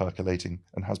thing that's percolating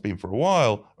and has been for a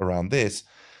while around this,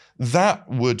 that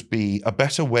would be a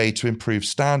better way to improve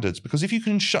standards. Because if you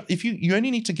can you only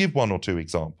need to give one or two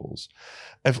examples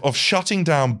of shutting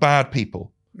down bad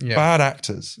people, bad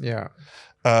actors.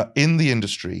 In the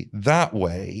industry, that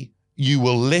way you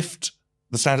will lift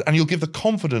the standard and you'll give the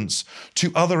confidence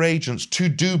to other agents to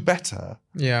do better.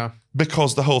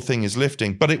 Because the whole thing is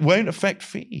lifting, but it won't affect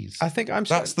fees. I think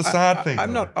that's the sad thing.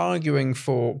 I'm not arguing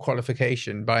for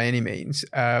qualification by any means.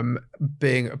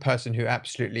 Being a person who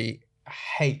absolutely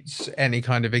hates any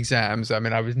kind of exams. I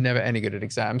mean, I was never any good at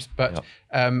exams, but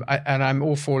and I'm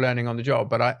all for learning on the job.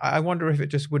 But I wonder if it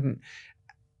just wouldn't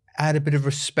add a bit of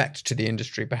respect to the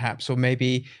industry, perhaps, or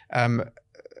maybe an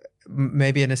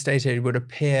estate agent would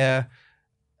appear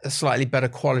a slightly better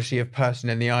quality of person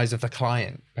in the eyes of the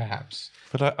client, perhaps.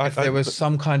 But if there was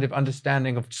some kind of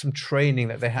understanding of some training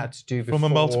that they had to do before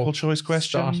from a multiple choice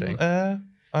question. Starting.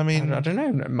 I mean, I don't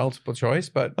know, multiple choice,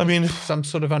 but I mean, some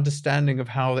sort of understanding of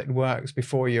how it works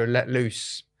before you're let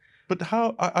loose. But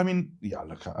how? I mean,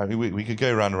 look. I mean, we could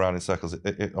go round and round in circles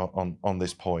on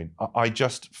this point. I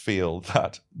just feel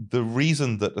that the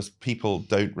reason that people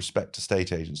don't respect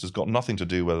estate agents has got nothing to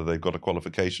do whether they've got a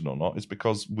qualification or not. It's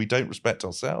because we don't respect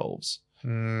ourselves.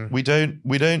 We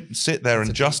don't sit there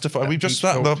and justify. We've just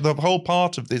the whole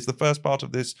part of this. The first part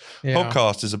of this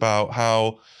podcast is about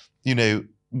how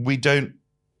we don't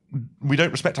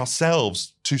respect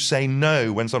ourselves to say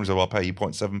no when somebody says, well, I'll pay you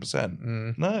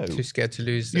 0.7%. No. Too scared to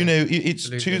lose. It's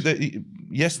too that.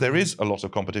 Yes, there is a lot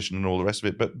of competition and all the rest of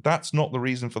it, but that's not the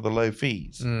reason for the low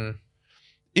fees.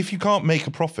 If you can't make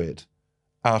a profit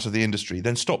out of the industry,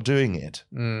 then stop doing it.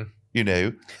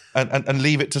 And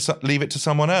leave it to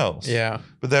someone else.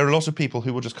 But there are a lot of people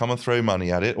who will just come and throw money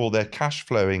at it, or they're cash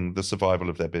flowing the survival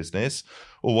of their business,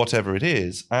 or whatever it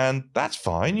is, and that's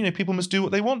fine. People must do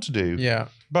what they want to do.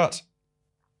 But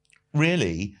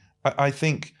really, I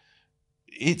think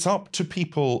it's up to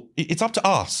people. It's up to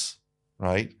us,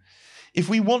 right? If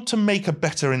we want to make a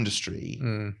better industry.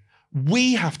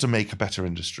 We have to make a better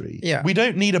industry. We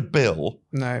don't need a bill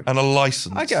and a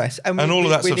license, I guess, and all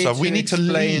of that sort of stuff. We need to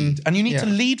lead, and you need to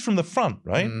lead from the front,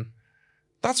 right?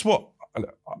 That's what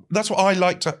I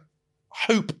like to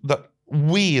hope that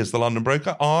we as the London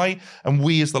Broker,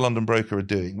 we as the London Broker are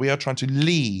doing. We are trying to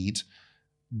lead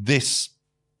this,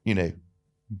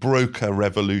 broker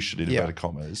revolution in inverted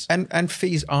commas. And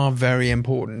fees are very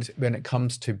important when it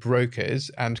comes to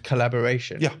brokers and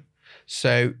collaboration.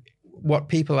 So what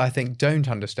people, I think, don't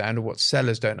understand, or what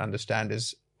sellers don't understand,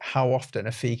 is how often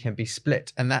a fee can be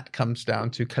split. And that comes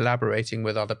down to collaborating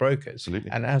with other brokers.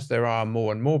 Absolutely. And as there are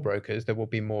more and more brokers, there will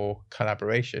be more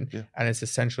collaboration. And it's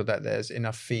essential that there's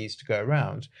enough fees to go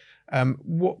around.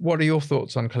 What are your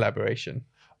thoughts on collaboration?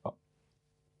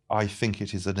 I think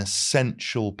it is an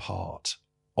essential part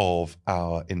of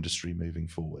our industry moving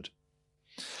forward.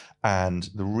 And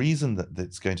the reason that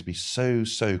it's going to be so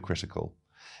critical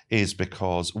is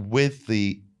because with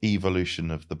the evolution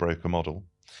of the broker model,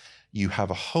 you have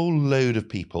a whole load of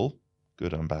people,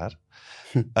 good and bad,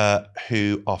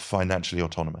 who are financially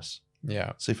autonomous.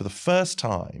 So for the first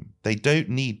time, they don't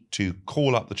need to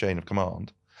call up the chain of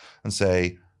command and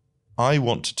say, I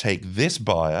want to take this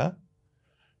buyer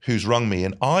who's rung me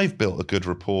and I've built a good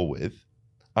rapport with.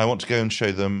 I want to go and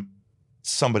show them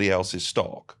somebody else's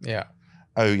stock.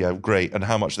 Oh, yeah, great. And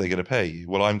how much are they going to pay you?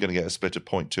 Well, I'm going to get a split of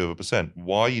 0.2%.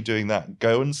 Why are you doing that?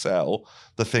 Go and sell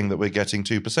the thing that we're getting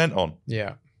 2% on.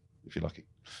 If you're lucky.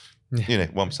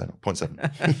 1%,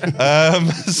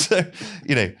 0.7. So,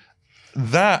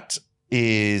 that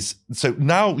is, so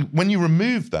now when you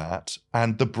remove that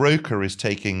and the broker is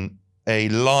taking a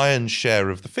lion's share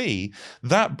of the fee,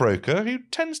 that broker, who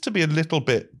tends to be a little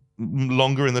bit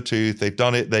longer in the tooth, they've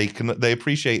done it, they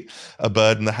appreciate a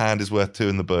bird in the hand is worth two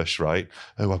in the bush, right?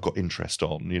 Oh, I've got interest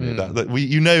on,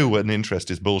 you know when interest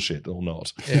is bullshit or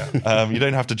not. Yeah. You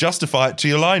don't have to justify it to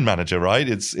your line manager, right?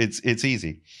 It's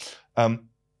easy.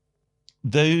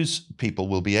 Those people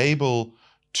will be able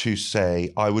to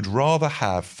say, I would rather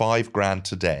have $5,000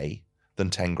 today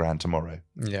than $10,000 tomorrow.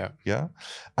 Yeah.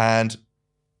 And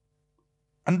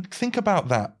think about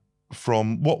that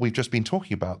from what we've just been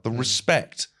talking about, the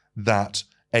respect that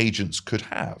agents could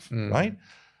have, right?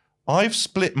 I've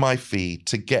split my fee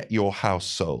to get your house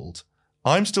sold.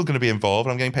 I'm still going to be involved.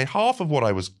 I'm getting paid half of what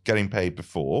I was getting paid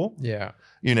before. Yeah.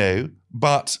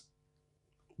 But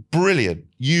brilliant.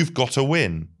 You've got to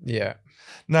win. Yeah.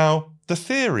 Now, the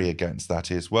theory against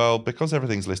that is, well, because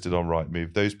everything's listed on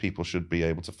Rightmove, those people should be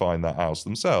able to find that house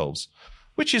themselves,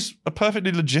 which is a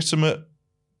perfectly legitimate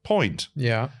point.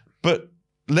 Yeah. But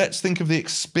let's think of the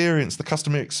experience, the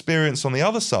customer experience on the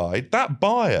other side. That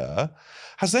buyer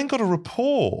has then got a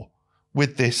rapport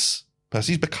with this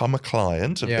person. He's become a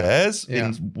client of theirs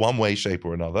in one way, shape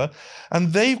or another.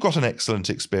 And they've got an excellent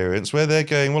experience where they're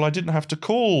going, well, I didn't have to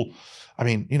call. I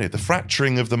mean, the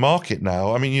fracturing of the market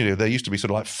now. I mean, there used to be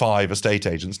sort of like 5 estate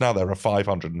agents. Now there are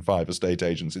 505 estate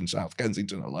agents in South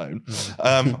Kensington alone.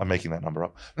 I'm making that number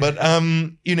up. But,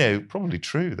 probably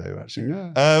true though, actually.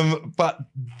 Yeah. But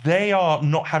they are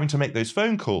not having to make those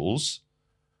phone calls.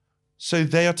 So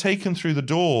they are taken through the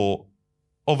door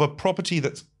of a property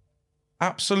that's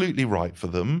absolutely right for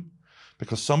them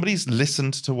because somebody's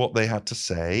listened to what they had to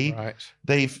say. Right.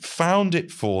 They've found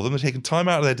it for them. They've taken time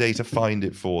out of their day to find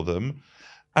it for them.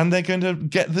 And they're going to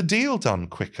get the deal done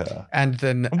quicker. And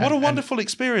what a wonderful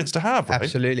experience to have, right?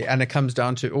 Absolutely. And it comes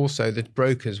down to also that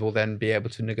brokers will then be able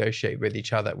to negotiate with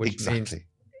each other, which means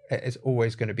it's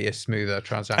always going to be a smoother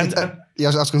transaction. I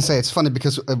was going to say, it's funny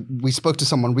because we spoke to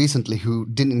someone recently who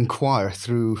didn't inquire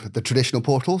through the traditional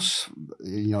portals,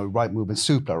 Rightmove and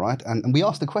Zoopla, right? And we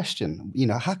asked the question,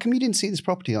 how come you didn't see this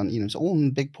property on, it's all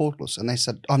on big portals? And they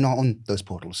said, I'm not on those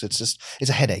portals. It's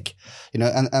a headache,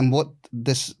 and what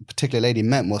this particular lady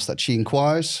meant was that she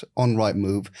inquires on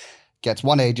Rightmove, gets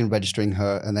one agent registering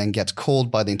her, and then gets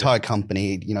called by the entire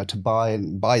company, to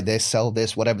buy this, sell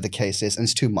this, whatever the case is, and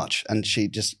it's too much. And she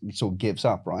just sort of gives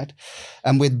up, right?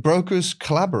 And with brokers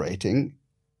collaborating,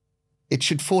 it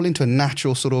should fall into a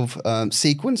natural sort of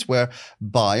sequence where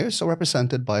buyers are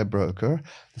represented by a broker,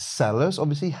 the sellers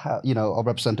obviously are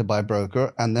represented by a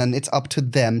broker, and then it's up to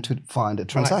them to find a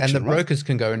transaction. Right. And the brokers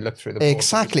can go and look through the portals.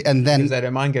 Exactly, and then because they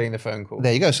don't mind getting the phone call.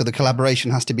 There you go. So the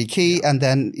collaboration has to be key, and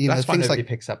then that's why things nobody like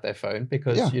picks up their phone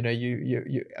because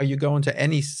you go onto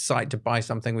any site to buy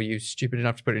something where you're stupid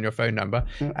enough to put in your phone number,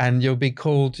 and you'll be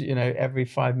called every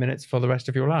 5 minutes for the rest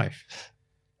of your life.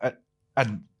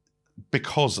 And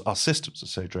because our systems are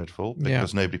so dreadful,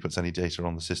 because nobody puts any data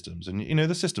on the systems, and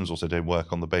the systems also don't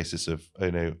work on the basis of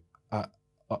they don't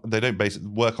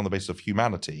work on the basis of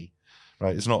humanity,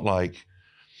 right? It's not like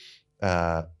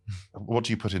what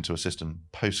do you put into a system?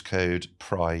 Postcode,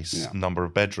 price, number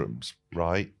of bedrooms,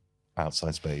 right?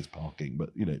 Outside space, parking, but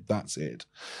that's it.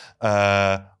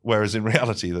 Whereas in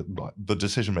reality, the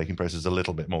decision-making process is a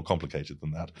little bit more complicated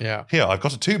than that. Yeah. Here, I've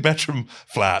got a 2-bedroom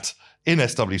flat in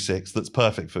SW6 that's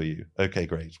perfect for you. Okay,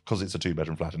 great, because it's a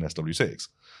 2-bedroom flat in SW6.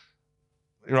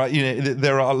 Right,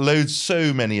 there are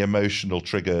so many emotional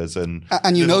triggers and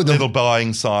little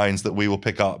buying signs that we will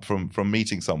pick up from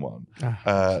meeting someone.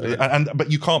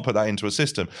 But you can't put that into a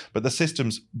system. But the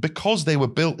systems, because they were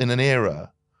built in an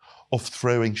era of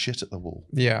throwing shit at the wall.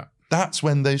 Yeah. That's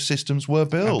when those systems were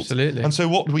built. Absolutely. And so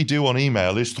what we do on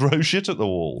email is throw shit at the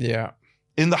wall. Yeah.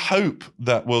 In the hope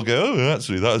that we'll go, oh,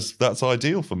 actually, that's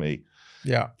ideal for me.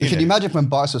 Yeah. Can you imagine from a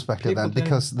buyer's perspective then?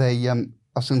 Because they, I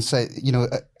was going to say,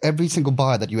 every single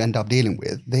buyer that you end up dealing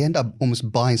with, they end up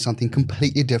almost buying something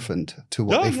completely different to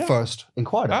what they first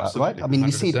inquired about, right? I mean,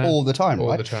 we see it all the time, right?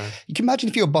 All the time. You can imagine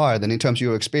if you're a buyer then in terms of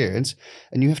your experience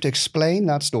and you have to explain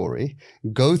that story,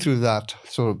 go through that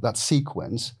sort of that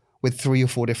sequence with 3 or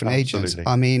 4 different agents.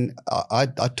 I mean, I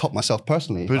top myself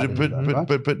personally. But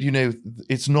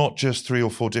it's not just 3 or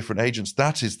 4 different agents.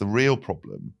 That is the real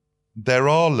problem. There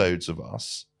are loads of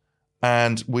us,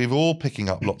 and we're all picking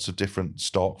up lots of different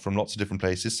stock from lots of different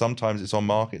places. Sometimes it's on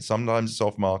market, sometimes it's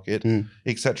off market,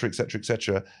 et cetera, et cetera, et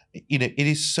cetera. It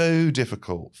is so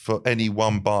difficult for any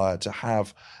one buyer to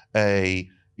have a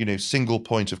single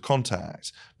point of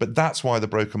contact. But that's why the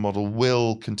broker model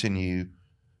will continue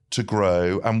to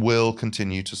grow and will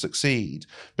continue to succeed,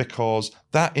 because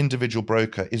that individual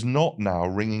broker is not now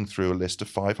ringing through a list of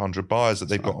 500 buyers that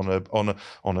they've got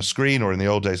on a screen, or in the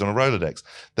old days on a Rolodex.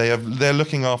 They're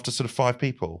looking after sort of 5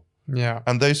 people. Yeah.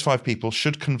 And those 5 people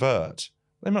should convert.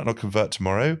 They might not convert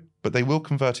tomorrow, but they will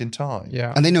convert in time.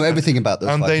 Yeah. And they know everything about those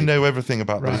 5 people. And they know everything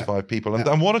about those 5 people.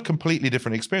 And what a completely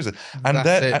different experience.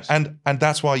 And and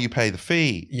that's why you pay the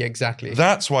fee. Yeah, exactly.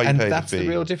 That's why you pay the fee. And that's the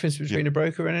real difference between a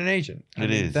broker and an agent. It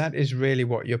is. That is really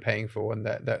what you're paying for, and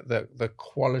the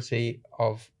quality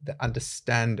of the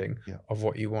understanding of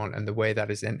what you want and the way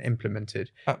that is then implemented.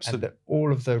 Absolutely. And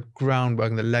all of the groundwork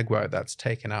and the legwork that's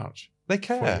taken out. They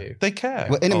care. They care.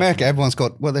 Well, in America, everyone's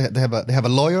got, they have a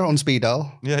lawyer on speed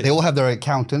dial. Yeah. They all have their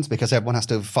accountants, because everyone has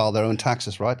to file their own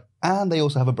taxes, right? And they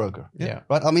also have a broker. Yeah.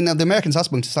 Right? I mean, the Americans are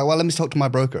supposed to say, well, let me talk to my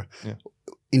broker. Yeah.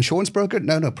 Insurance broker?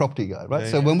 No, property guy, right?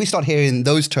 Yeah, so when we start hearing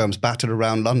those terms battered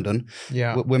around London,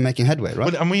 we're making headway,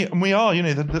 right? And we are,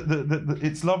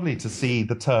 it's lovely to see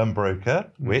the term broker,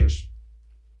 which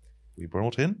we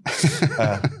brought in.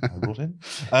 I brought in.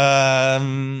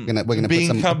 We're going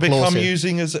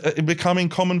to becoming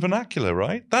common vernacular,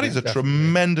 right? That is a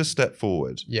tremendous step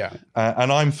forward. Yeah.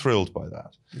 And I'm thrilled by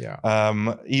that.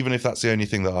 Yeah. Even if that's the only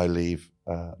thing that I leave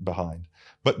behind.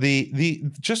 But the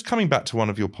just coming back to one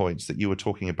of your points that you were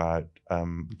talking about,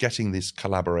 getting this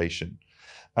collaboration.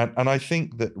 And I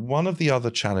think that one of the other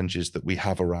challenges that we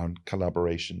have around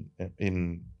collaboration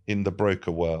in the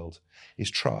broker world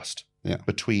is trust.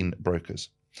 Between brokers.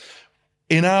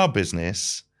 In our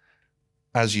business,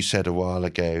 as you said a while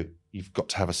ago, you've got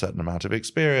to have a certain amount of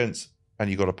experience and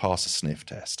you've got to pass a sniff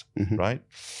test, right?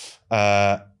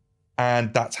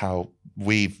 And that's how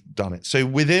we've done it. So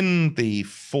within the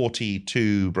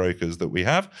 42 brokers that we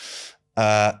have,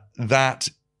 that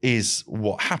is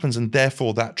what happens, and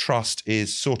therefore that trust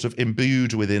is sort of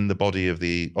imbued within the body of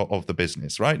the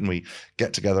business, right? And we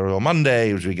get together on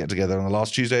Monday, we get together on the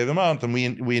last Tuesday of the month, and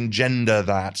we engender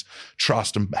that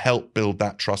trust and help build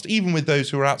that trust, even with those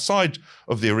who are outside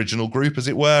of the original group, as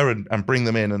it were, and bring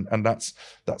them in, and that's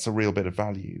a real bit of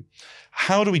value.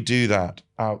 How do we do that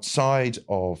outside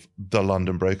of the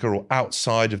London broker or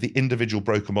outside of the individual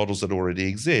broker models that already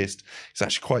exist? It's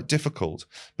actually quite difficult,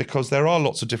 because there are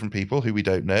lots of different people who we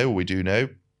don't know, or we do know,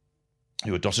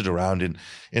 who are dotted around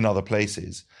in other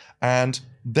places. And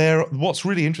what's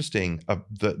really interesting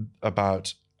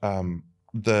about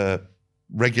the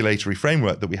regulatory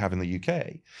framework that we have in the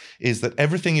UK is that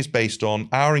everything is based on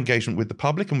our engagement with the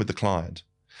public and with the client.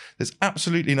 There's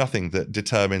absolutely nothing that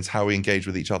determines how we engage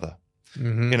with each other.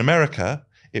 Mm-hmm. In America,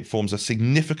 it forms a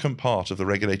significant part of the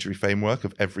regulatory framework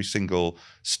of every single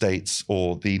state's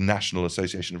or the National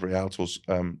Association of Realtors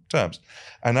terms.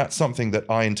 And that's something that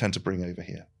I intend to bring over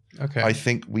here. Okay. I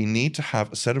think we need to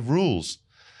have a set of rules,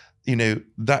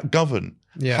 that govern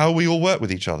how we all work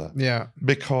with each other. Yeah.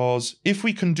 Because if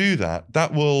we can do that,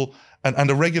 that will,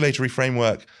 and a regulatory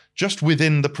framework just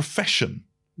within the profession,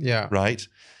 right,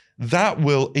 that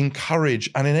will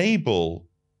encourage and enable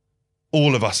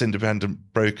all of us independent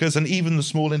brokers, and even the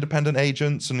small independent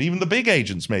agents, and even the big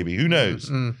agents, maybe, who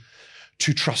knows,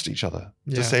 to trust each other,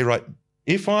 to say, right,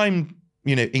 if I'm,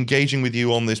 engaging with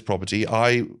you on this property,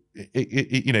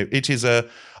 it is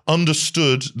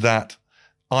understood that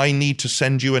I need to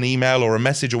send you an email or a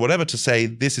message or whatever to say,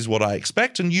 this is what I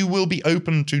expect, and you will be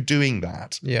open to doing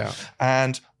that. Yeah.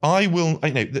 And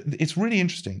it's really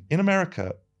interesting. In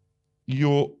America,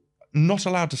 you're not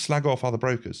allowed to slag off other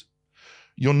brokers.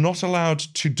 You're not allowed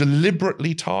to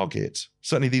deliberately target,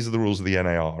 certainly these are the rules of the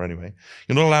NAR anyway,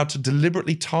 you're not allowed to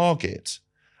deliberately target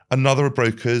another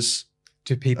broker's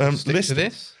Do people stick listing. to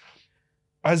this?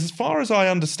 As far as I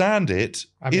understand it,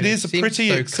 it is a pretty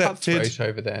so accepted... cutthroat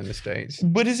over there in the States.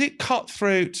 But is it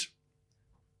cutthroat?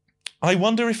 I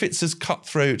wonder if it's as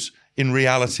cutthroat in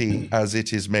reality as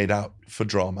it is made out for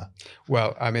drama.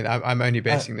 Well, I mean, I'm only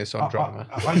basing this on drama.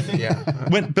 I think,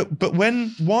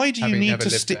 why do you need to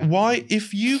stick? Why,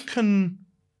 if you can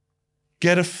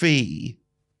get a fee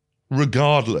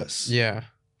regardless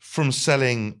from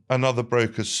selling another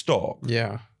broker's stock,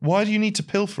 why do you need to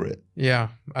pilfer it? Yeah,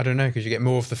 I don't know, because you get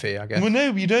more of the fee, I guess. Well,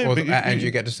 no, you don't. And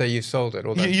you get to say you've sold it.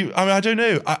 I don't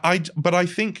know. But I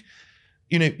think,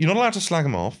 you're not allowed to slag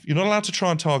them off. You're not allowed to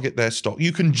try and target their stock.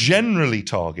 You can generally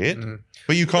target,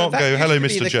 but you can't go, hello,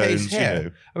 Mr. Jones.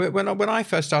 I mean, when I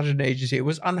first started an agency, it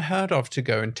was unheard of to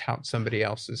go and tout somebody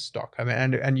else's stock. I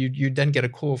mean, and you'd then get a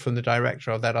call from the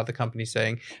director of that other company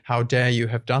saying, how dare you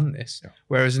have done this? Yeah.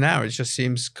 Whereas now it just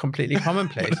seems completely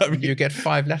commonplace. You get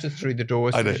 5 letters through the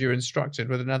door as you're instructed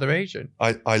with another agent.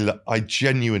 I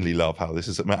genuinely love how this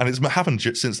is, and it's happened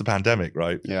since the pandemic,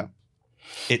 right? Yeah.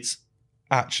 It's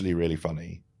actually really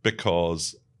funny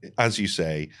because as you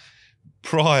say,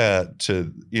 prior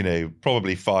to,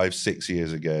 probably 5-6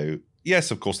 years ago,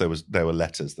 yes, of course, there were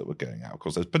letters that were going out, of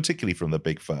course, particularly from the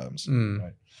big firms.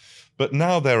 Right? But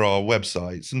now there are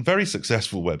websites, and very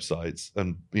successful websites,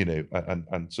 and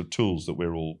and sort of tools that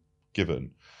we're all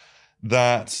given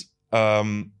that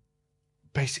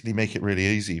basically make it really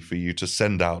easy for you to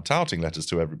send out touting letters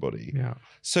to everybody. Yeah.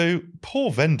 So poor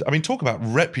vendor. I mean, talk about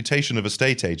reputation of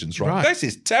estate agents, right? This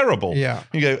is terrible. Yeah.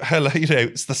 You go, hello,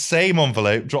 it's the same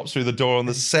envelope, drops through the door on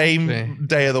the same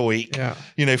day of the week. Yeah.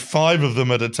 5 of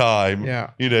them at a time. Yeah.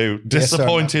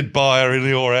 Disappointed buyer in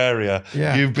your area.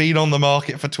 Yeah. You've been on the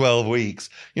market for 12 weeks.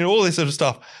 All this sort of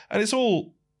stuff. And it's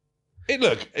all,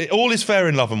 all is fair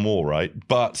in love and war, right?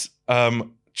 But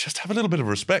just have a little bit of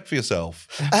respect for yourself.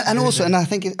 And also, I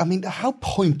think, how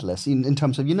pointless in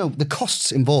terms of, the costs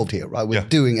involved here, right? With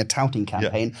doing a touting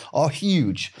campaign are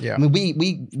huge. Yeah. I mean,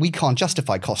 we can't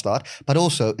justify cost art, but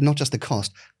also not just the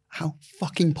cost, how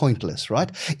fucking pointless,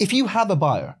 right? If you have a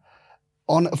buyer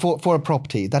for a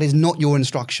property that is not your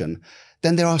instruction,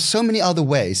 then there are so many other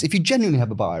ways, if you genuinely have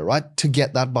a buyer, right, to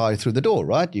get that buyer through the door,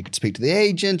 right? You could speak to the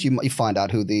agent, you find out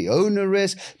who the owner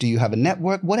is, do you have a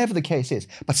network, whatever the case is.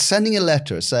 But sending a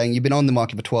letter saying you've been on the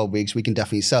market for 12 weeks, we can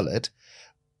definitely sell it.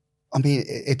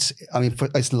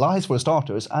 It's lies for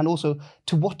starters. And also,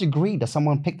 to what degree does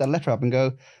someone pick that letter up and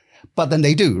go, but then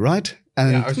they do, right?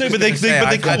 And but they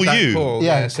call you.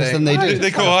 Because then they do.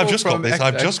 They call, I've just got this.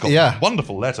 I've just got a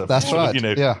wonderful letter. That's right.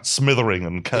 Smithering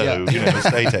and Co.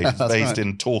 Estate agents based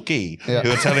in Torquay, who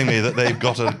are telling me that they've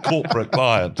got a corporate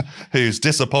client who's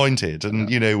disappointed and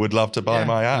would love to buy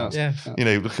my house.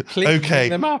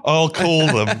 Okay, I'll call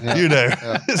them.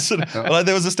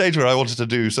 There was a stage where I wanted to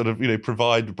do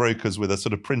provide brokers with a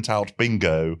sort of printout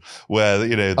bingo where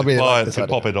the client can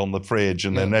pop it on the fridge,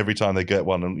 and then every time they get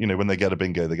one, and when they get a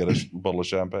bingo, they get a bottle of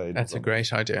champagne. That's a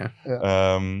great idea.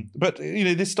 But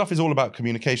this stuff is all about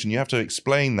communication. You have to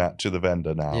explain that to the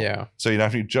vendor now. Yeah. So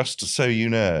just so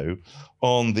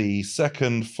on the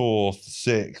 2nd, 4th,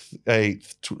 6th,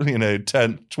 8th,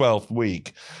 10th, 12th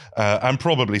week, and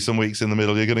probably some weeks in the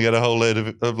middle, you're going to get a whole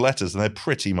load of letters, and they're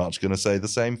pretty much going to say the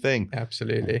same thing.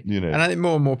 Absolutely. And I think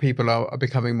more and more people are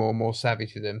becoming more and more savvy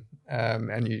to them.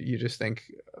 And you just think,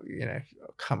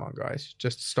 come on, guys,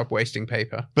 just stop wasting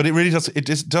paper. But it really does. It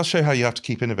does show how you have to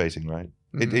keep innovating, right?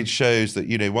 Mm-hmm. It shows that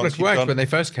once it worked when they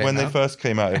first came out. They first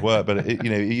came out, it worked. But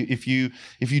if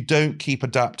you don't keep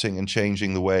adapting and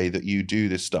changing the way that you do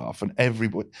this stuff, and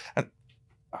everybody, and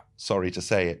sorry to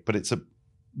say it, but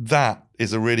that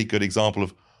is a really good example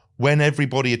of when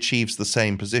everybody achieves the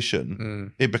same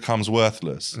position, it becomes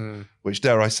worthless. Which,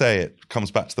 dare I say it, comes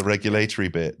back to the regulatory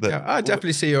bit. That I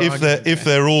definitely see your argument. If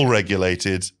they're all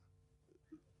regulated,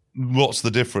 what's the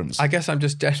difference? I guess I'm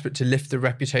just desperate to lift the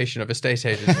reputation of estate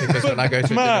agents, because when I go to a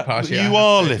dinner party, you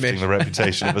are lifting the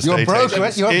reputation of estate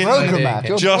agents. You're a broker, Matt.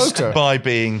 You're just broker. by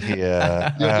being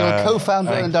here. You're a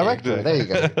co-founder and director. There you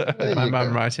go. My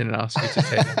mum write in and ask you to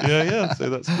take that. Yeah. So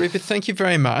that's Rupert, thank you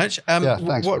very much.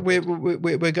 Thanks. What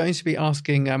we're going to be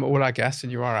asking all our guests,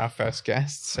 and you are our first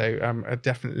guest, so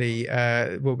definitely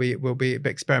we'll be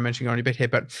experimenting on a bit here.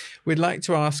 But we'd like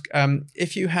to ask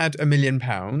if you had £1 million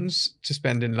to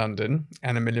spend in London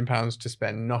and £1 million to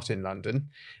spend not in London,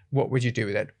 what would you do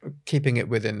with it? Keeping it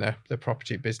within the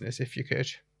property business, if you could.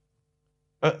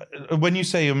 When you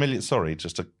say £1 million, sorry,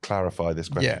 just to clarify this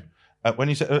question. When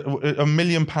you say £1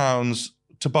 million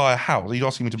to buy a house, are you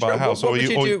asking me to buy a house? What would you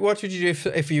do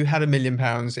if you had £1 million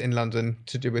in London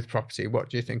to do with property? What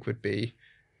do you think would be?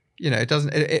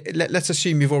 Let's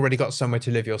assume you've already got somewhere to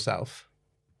live yourself.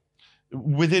 To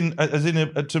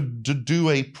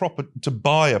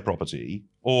buy a property,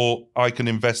 or I can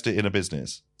invest it in a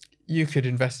business. You could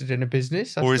invest it in a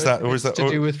business, or is that to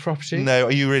do with property? No,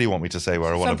 you really want me to say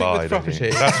where I want to buy? With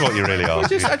property. That's what you really are.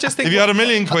 I just think if you had £1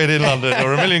 million in London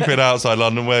or £1 million outside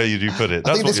London, where would you put it?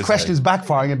 I think this question is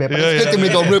backfiring a bit, but it's good that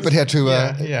we've got Rupert here to.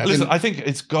 Listen, I think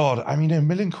it's God. I mean, £1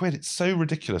 million, it's so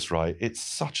ridiculous, right? It's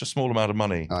such a small amount of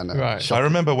money. I know. Right. I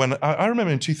remember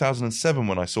in 2007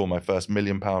 when I saw my first £1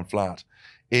 million flat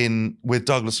with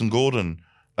Douglas and Gordon.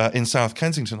 In South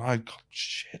Kensington,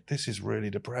 shit, this is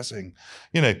really depressing.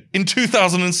 In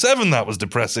 2007, that was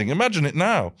depressing. Imagine it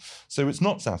now. So it's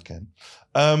not South Ken.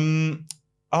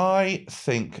 I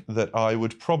think that I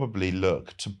would probably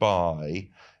look to buy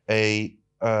a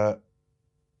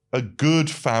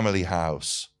good family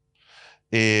house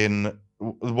in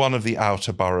one of the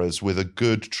outer boroughs with a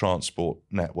good transport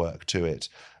network to it.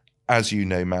 As you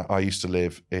know, Matt, I used to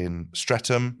live in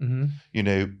Streatham.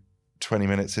 20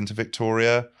 minutes into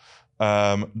Victoria.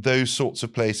 those sorts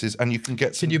of places, and you can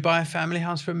get some. Can you buy a family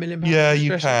house for £1 million? Yeah,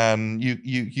 you can.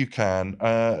 You can.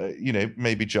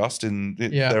 Maybe just in.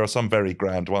 There are some very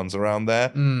grand ones around there,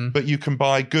 but you can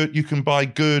buy good. You can buy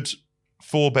good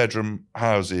 4-bedroom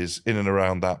houses in and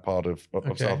around that part of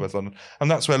Southwest London, and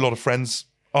that's where a lot of friends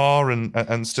are and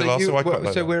still are. So I quite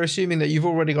like that. We're assuming that you've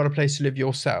already got a place to live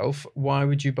yourself. Why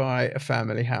would you buy a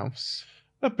family house?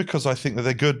 Because I think that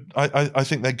they're good. I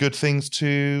think they're good things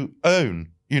to own.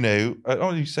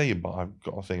 You say I've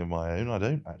got a thing of my own. I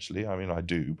don't actually. I mean, I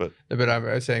do, but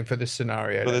I'm saying for this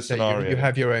scenario. You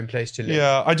have your own place to live.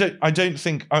 Yeah, I don't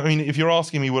think. I mean, if you're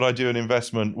asking me, would I do an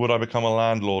investment? Would I become a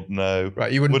landlord? No.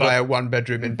 Right, you wouldn't buy a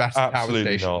 1-bedroom in Battersea Power Station.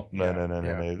 Absolutely not.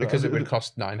 No. Because it would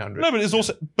cost 900. No,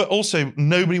 but also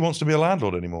nobody wants to be a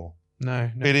landlord anymore.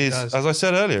 No, it is, as I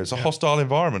said earlier, it's a hostile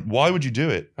environment. Why would you do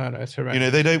it? Oh no, it's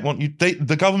horrendous. They don't want you.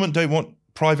 The government don't want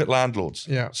private landlords.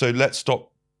 Yeah. So let's stop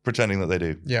pretending that they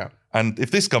do. Yeah. And if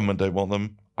this government don't want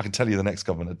them, I can tell you the next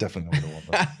government are definitely not going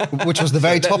to want them. Which was the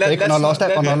very topic on our last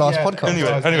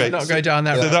podcast. Anyway, not go down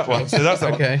that. So that one. So that's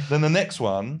that okay. one. Then the next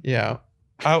one. Yeah.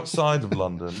 Outside of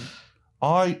London,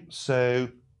 does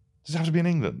it have to be in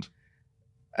England?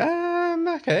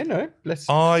 Okay, no.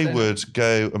 I would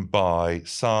go and buy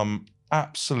some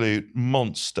absolute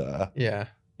monster. Yeah.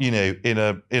 In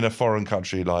a foreign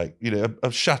country, like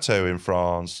a chateau in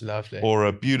France, lovely, or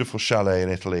a beautiful chalet in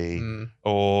Italy,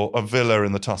 or a villa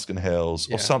in the Tuscan Hills,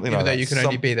 or something like that. You can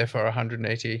only be there for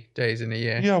 180 days in a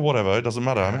year. Yeah, whatever. It doesn't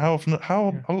matter. I mean,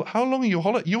 how long are you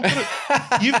holiday? You've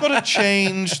got to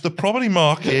change the property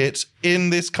market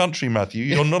in this country, Matthew.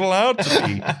 You're not allowed to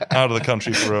be out of the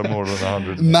country for more than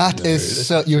 100. Matt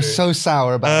you're so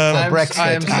sour about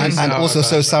Brexit, and also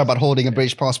so sour about holding a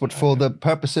British passport for the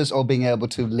purposes of being able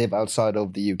to live outside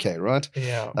of the UK, right?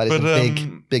 Yeah, that is a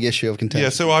big issue of contention. Yeah,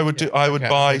 so I would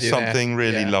buy something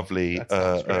really lovely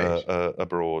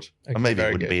abroad, okay, and maybe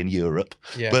it wouldn't be in Europe,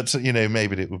 but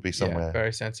maybe it would be somewhere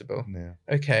very sensible. Yeah.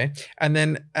 Okay, and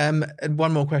then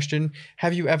one more question: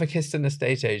 have you ever kissed an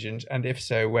estate agent, and if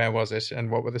so, where was it,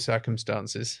 and what were the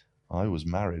circumstances? I was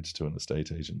married to an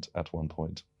estate agent at one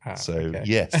point.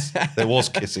 Yes, there was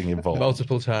kissing involved.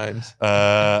 Multiple times.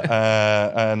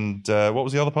 And what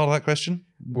was the other part of that question?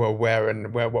 Well,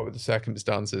 what were the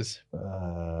circumstances?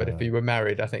 But if you were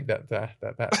married, I think that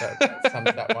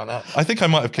sums that one up. I think I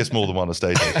might have kissed more than one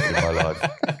estate agent in my life,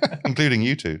 including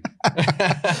you two.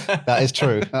 That is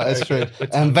true.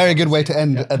 And very good way to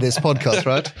end this podcast,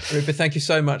 right? Rupert, thank you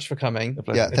so much for coming.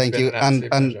 Yeah, thank you.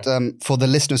 And for the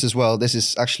listeners as well, this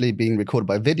is actually being recorded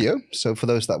by video. So for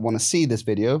those that want to see this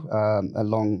video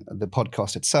along the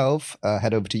podcast itself,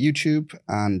 head over to YouTube,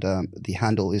 and the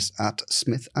handle is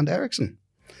 @Smith and Ericsson.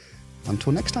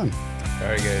 Until next time.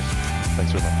 Very good.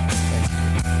 Thanks very much.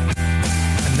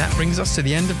 And that brings us to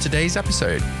the end of today's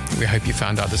episode. We hope you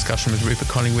found our discussion with Rupert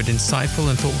Collingwood insightful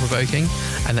and thought-provoking,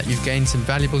 and that you've gained some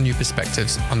valuable new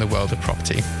perspectives on the world of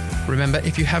property. Remember,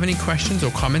 if you have any questions or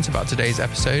comments about today's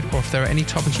episode, or if there are any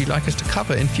topics you'd like us to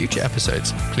cover in future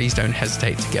episodes, please don't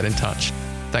hesitate to get in touch.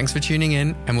 Thanks for tuning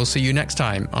in, and we'll see you next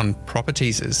time on Proper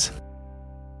Teasers.